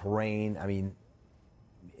the terrain, I mean,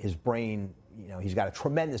 his brain, he's got a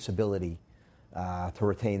tremendous ability to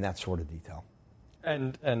retain that sort of detail.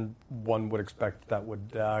 And one would expect that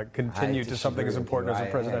would continue to something as important as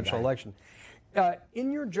a presidential election.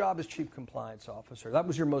 In your job as Chief Compliance Officer, that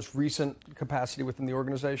was your most recent capacity within the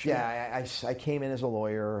organization? Yeah, I came in as a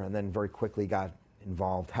lawyer and then very quickly got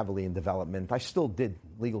involved heavily in development. I still did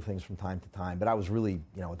legal things from time to time, but I was really,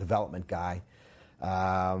 a development guy.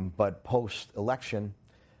 But post-election,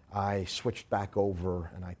 I switched back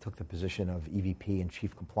over and I took the position of EVP and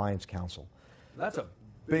Chief Compliance Counsel. That's a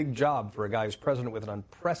big job for a guy who's president with an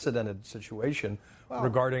unprecedented situation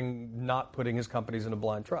regarding not putting his companies in a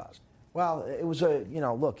blind trust. Well, it was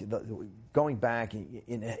going back,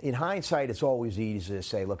 in hindsight, it's always easy to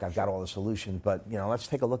say, look, I've got all the solutions, but, let's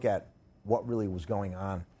take a look at what really was going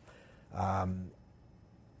on.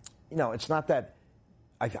 It's not that,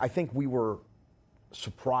 I think we were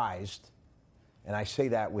surprised, and I say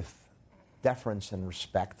that with deference and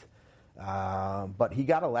respect, but he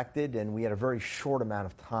got elected, and we had a very short amount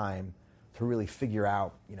of time to really figure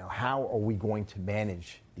out, how are we going to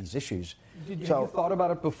manage these issues. Had you thought about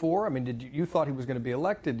it before? I mean, you thought he was going to be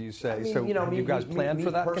elected, you say? You guys planned for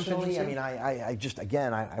that personally, contingency?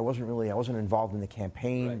 I wasn't involved in the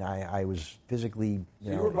campaign. Right. I was physically,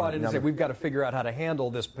 you were brought in to say, we've got to figure out how to handle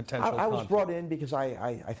this potential I was brought in because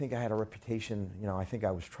I think I had a reputation, I think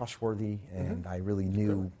I was trustworthy, and I really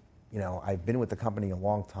knew, I've been with the company a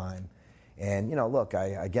long time. And, look,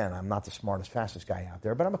 I'm not the smartest, fastest guy out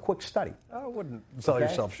there, but I'm a quick study. I wouldn't sell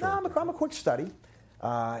yourself short. No, I'm a quick study.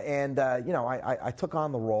 I took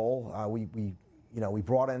on the role. We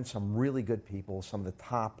brought in some really good people, some of the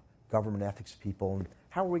top government ethics people. And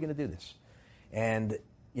how are we going to do this? And,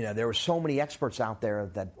 there were so many experts out there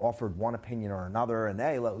that offered one opinion or another. And,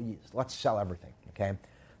 hey, let's sell everything, okay?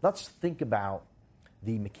 Let's think about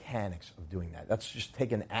the mechanics of doing that. Let's just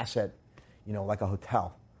take an asset, like a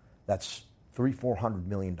hotel that's $300-400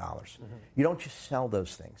 million. You don't just sell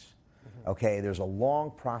those things, okay? There's a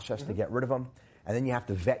long process to get rid of them, and then you have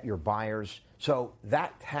to vet your buyers. So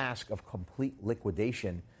that task of complete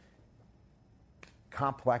liquidation,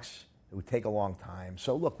 complex, it would take a long time.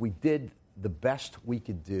 So look, we did the best we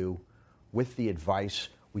could do with the advice.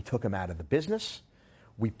 We took him out of the business.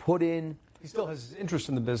 We put in... He still has his interest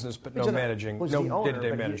in the business, but no day-to-day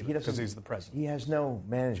management because he's the president. He has no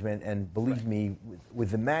management, and believe me, with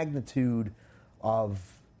the magnitude of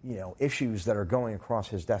issues that are going across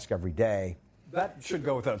his desk every day, that should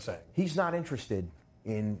go without saying. He's not interested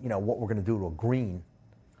in what we're going to do to a green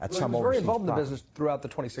at some overseas. He was very involved in the business throughout the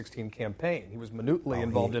 2016 campaign. He was minutely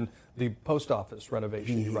involved in the post office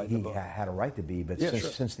renovation. He had a right to be, but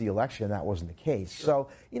since the election, that wasn't the case. So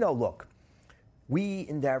look, we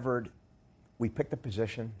endeavored. We picked a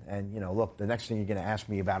position, and look, the next thing you're going to ask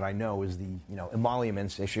me about, I know, is the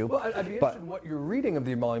emoluments issue. Well, I'd be interested in what your reading of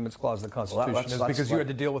the emoluments clause of the Constitution is, because you had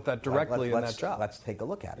to deal with that directly in that job. Let's take a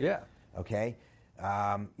look at it. Yeah. Okay.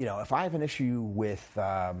 If I have an issue with,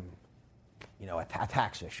 a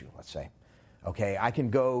tax issue, let's say, okay, I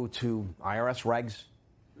can go to IRS regs.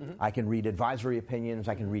 I can read advisory opinions.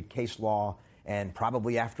 I can read case law, and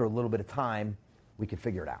probably after a little bit of time, we can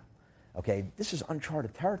figure it out. Okay. This is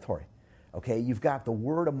uncharted territory. Okay, you've got the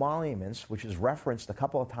word emoluments, which is referenced a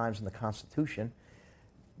couple of times in the Constitution.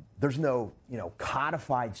 There's no,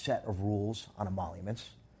 codified set of rules on emoluments.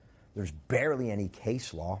 There's barely any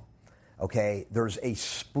case law. Okay, there's a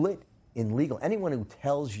split in legal. Anyone who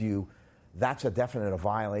tells you that's a definite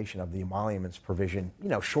violation of the emoluments provision,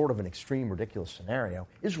 short of an extreme, ridiculous scenario,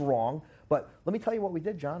 is wrong. But let me tell you what we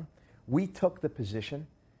did, John. We took the position,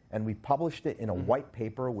 and we published it in a white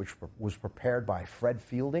paper, which was prepared by Fred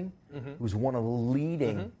Fielding, who's one of the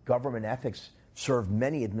leading government ethics, served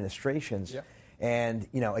many administrations. Yeah. And,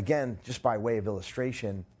 again, just by way of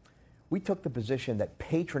illustration, we took the position that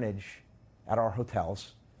patronage at our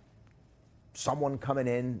hotels, someone coming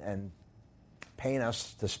in and paying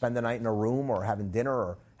us to spend the night in a room or having dinner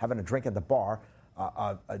or having a drink at the bar,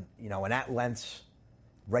 an at-length,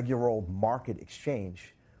 regular old market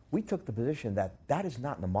exchange, we took the position that that is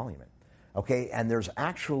not an emolument, okay? And there's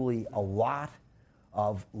actually a lot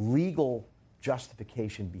of legal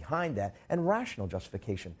justification behind that and rational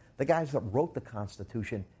justification. The guys that wrote the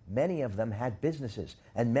Constitution, many of them had businesses,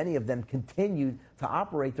 and many of them continued to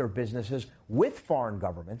operate their businesses with foreign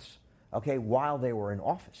governments, okay, while they were in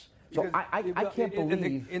office. So I can't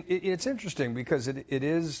believe... It's interesting because it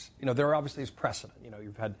is, there obviously is precedent.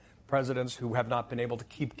 You've had presidents who have not been able to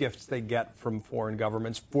keep gifts they get from foreign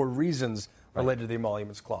governments for reasons related to the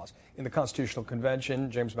emoluments clause. In the Constitutional Convention,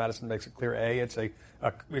 James Madison makes it clear, it's a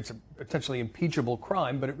potentially impeachable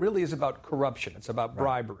crime, but it really is about corruption. It's about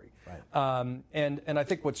bribery. Right. And I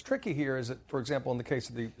think what's tricky here is that, for example, in the case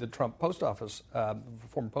of the Trump post office,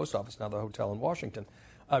 former post office, now the hotel in Washington,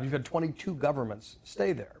 You've had 22 governments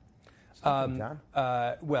stay there.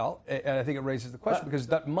 Well, and I think it raises the question because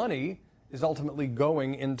that money is ultimately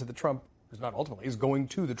going into the Trump, is going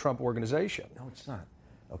to the Trump organization. No, it's not.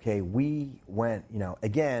 Okay, we went,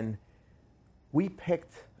 again, we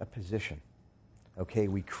picked a position. Okay,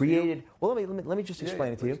 we created, well, let me just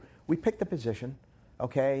explain it to you. We picked a position,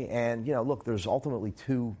 okay, and, look, there's ultimately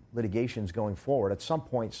 2 litigations going forward. At some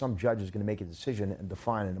point, some judge is going to make a decision and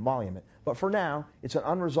define an emolument. But for now, it's an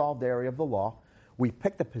unresolved area of the law. We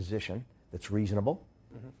picked a position that's reasonable,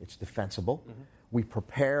 it's defensible. We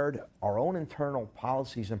prepared our own internal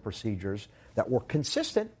policies and procedures that were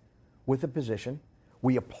consistent with the position.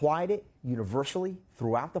 We applied it universally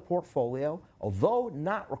throughout the portfolio, although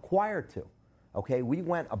not required to. Okay, we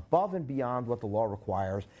went above and beyond what the law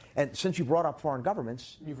requires. And since you brought up foreign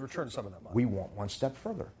governments, you've returned some of that money. We went one step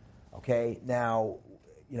further. Okay, now,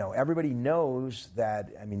 everybody knows that,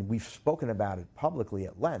 we've spoken about it publicly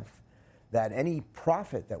at length, that any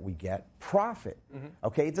profit that we get,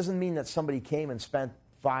 okay, it doesn't mean that somebody came and spent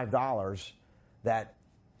 $5 that,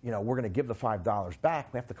 we're going to give the $5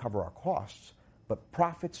 back. We have to cover our costs. But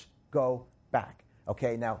profits go back.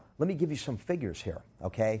 Okay, now, let me give you some figures here,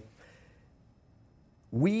 okay?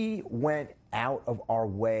 We went out of our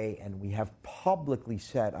way, and we have publicly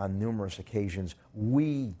said on numerous occasions,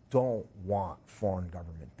 we don't want foreign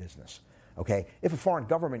government business, okay? If a foreign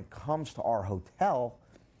government comes to our hotel,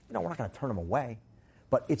 we're not going to turn them away,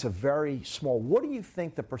 but it's a very small. What do you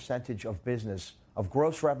think the percentage of business, of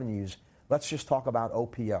gross revenues, let's just talk about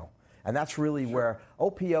OPO. And that's really where,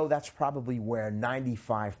 OPO, that's probably where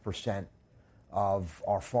 95% of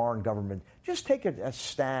our foreign government, just take a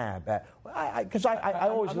stab at, because I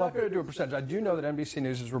always love. I'm not going to do a percentage. I do know that NBC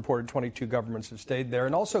News has reported 22 governments have stayed there.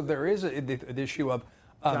 And also there is the issue of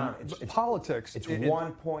John, politics. It's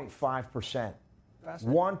 1.5%.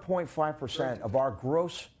 1.5% of our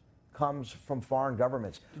gross comes from foreign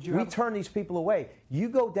governments. We turn these people away. You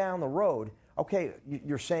go down the road, okay,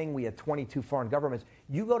 you're saying we had 22 foreign governments.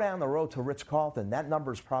 You go down the road to Ritz-Carlton, that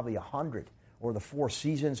number is probably 100, or the Four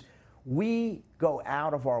Seasons. We go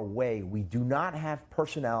out of our way. We do not have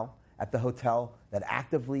personnel at the hotel that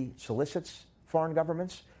actively solicits foreign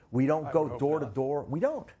governments. We don't go door to door. We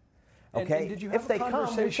don't. Okay? And did you have if they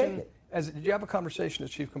come, we take it. Did you have a conversation as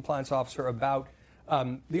Chief Compliance Officer about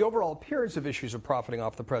the overall appearance of issues of profiting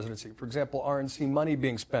off the presidency? For example, RNC money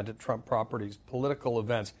being spent at Trump properties, political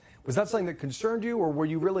events. Was that something that concerned you, or were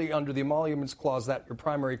you really under the emoluments clause that your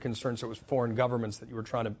primary concern, so it was foreign governments that you were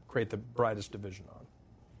trying to create the brightest division on?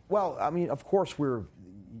 Well, of course,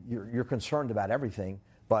 you're concerned about everything,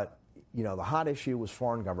 but the hot issue was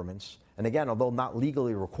foreign governments. And again, although not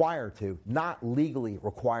legally required to,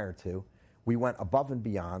 we went above and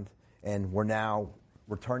beyond, and we're now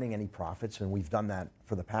returning any profits, and we've done that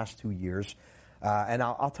for the past 2 years. And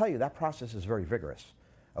I'll tell you, that process is very vigorous.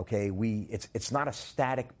 Okay, it's not a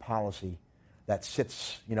static policy that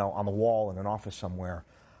sits, on the wall in an office somewhere.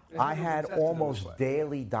 I had almost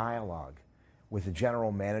daily dialogue with the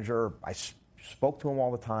general manager. I spoke to him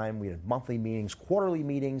all the time. We had monthly meetings, quarterly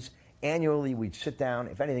meetings. Annually, we'd sit down.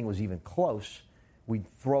 If anything was even close, we'd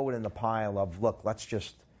throw it in the pile of, look, let's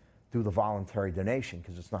just do the voluntary donation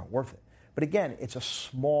because it's not worth it. But again, it's a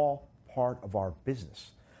small part of our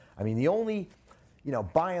business. The only,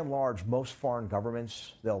 by and large, most foreign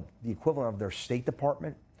governments, the equivalent of their State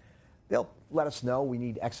Department, they'll let us know we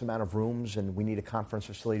need X amount of rooms and we need a conference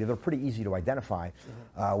facility. They're pretty easy to identify.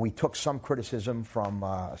 We took some criticism from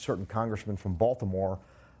a certain congressman from Baltimore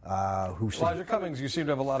who said... Elijah Cummings, you seem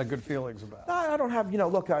to have a lot of good feelings about. I don't have,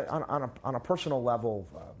 look, on a personal level,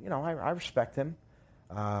 I respect him.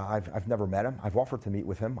 I've never met him. I've offered to meet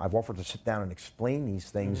with him. I've offered to sit down and explain these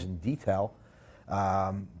things in detail.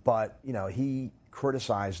 But, he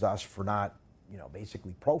criticized us for not,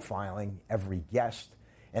 basically profiling every guest.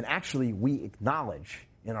 And actually, we acknowledge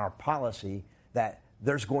in our policy that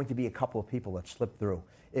there's going to be a couple of people that slip through.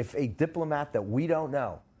 If a diplomat that we don't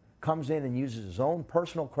know comes in and uses his own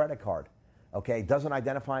personal credit card, okay, doesn't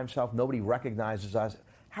identify himself, nobody recognizes us,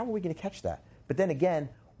 how are we going to catch that? But then again,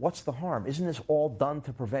 what's the harm? Isn't this all done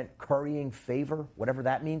to prevent currying favor, whatever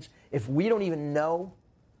that means? If we don't even know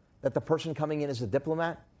that the person coming in is a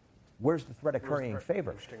diplomat, where's the threat of currying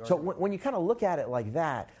favor? So when you kind of look at it like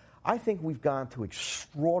that, I think we've gone to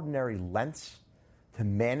extraordinary lengths to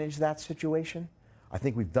manage that situation. I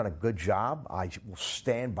think we've done a good job. I will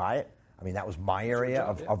stand by it. That was my area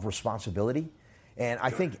of responsibility. And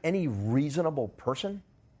I think any reasonable person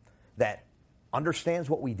that understands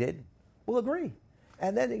what we did will agree.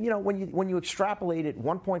 And then, when you extrapolate it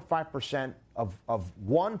 1.5% of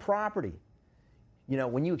one property,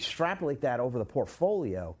 when you extrapolate that over the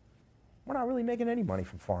portfolio, we're not really making any money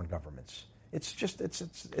from foreign governments. It's just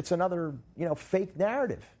it's another fake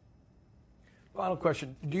narrative. Final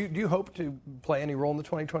question: Do you hope to play any role in the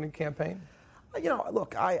 2020 campaign?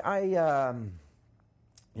 Look, I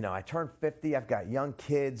turned 50. I've got young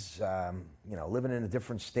kids. Living in a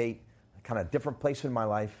different state, kind of different place in my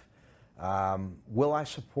life. Will I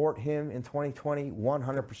support him in 2020?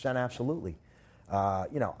 100%, absolutely.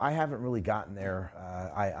 I haven't really gotten there.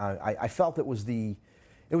 I felt it was a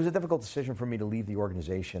difficult decision for me to leave the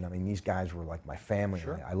organization. I mean, these guys were like my family.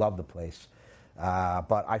 Sure. I love the place.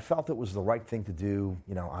 But I felt it was the right thing to do,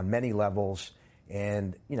 on many levels.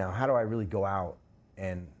 And, how do I really go out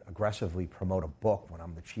and aggressively promote a book when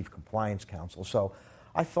I'm the chief compliance counsel? So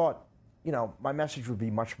I thought, my message would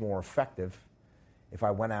be much more effective if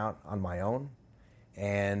I went out on my own.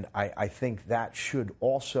 And I think that should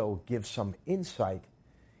also give some insight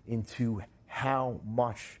into how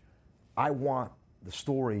much I want the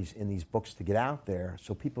stories in these books to get out there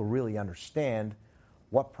so people really understand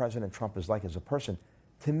what President Trump is like as a person.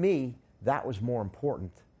 To me, that was more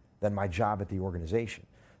important than my job at the organization.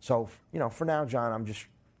 So, for now, John, I'm just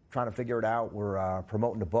trying to figure it out. We're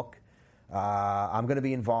promoting the book. I'm going to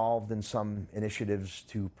be involved in some initiatives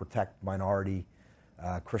to protect minority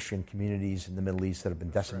Christian communities in the Middle East that have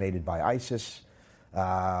been decimated by ISIS.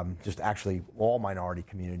 Just actually all minority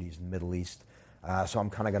communities in the Middle East. So I'm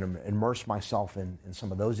kind of going to immerse myself in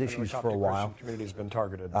some of those issues for a while. The community has been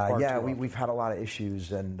targeted. We've had a lot of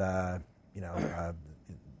issues, and the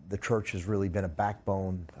church has really been a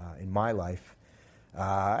backbone in my life.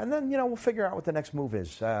 And then we'll figure out what the next move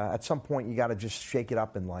is. At some point, you got to just shake it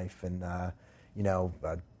up in life, and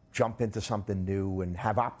jump into something new and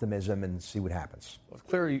have optimism and see what happens. Well, it's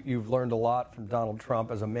clear you've learned a lot from Donald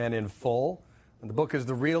Trump as a man in full. And the book is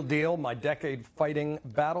The Real Deal, My Decade Fighting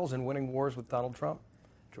Battles and Winning Wars with Donald Trump.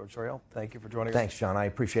 George Soriel, thank you for joining us. Thanks, John. I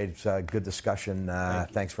appreciate it. It's a good discussion.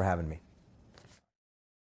 Thanks for having me.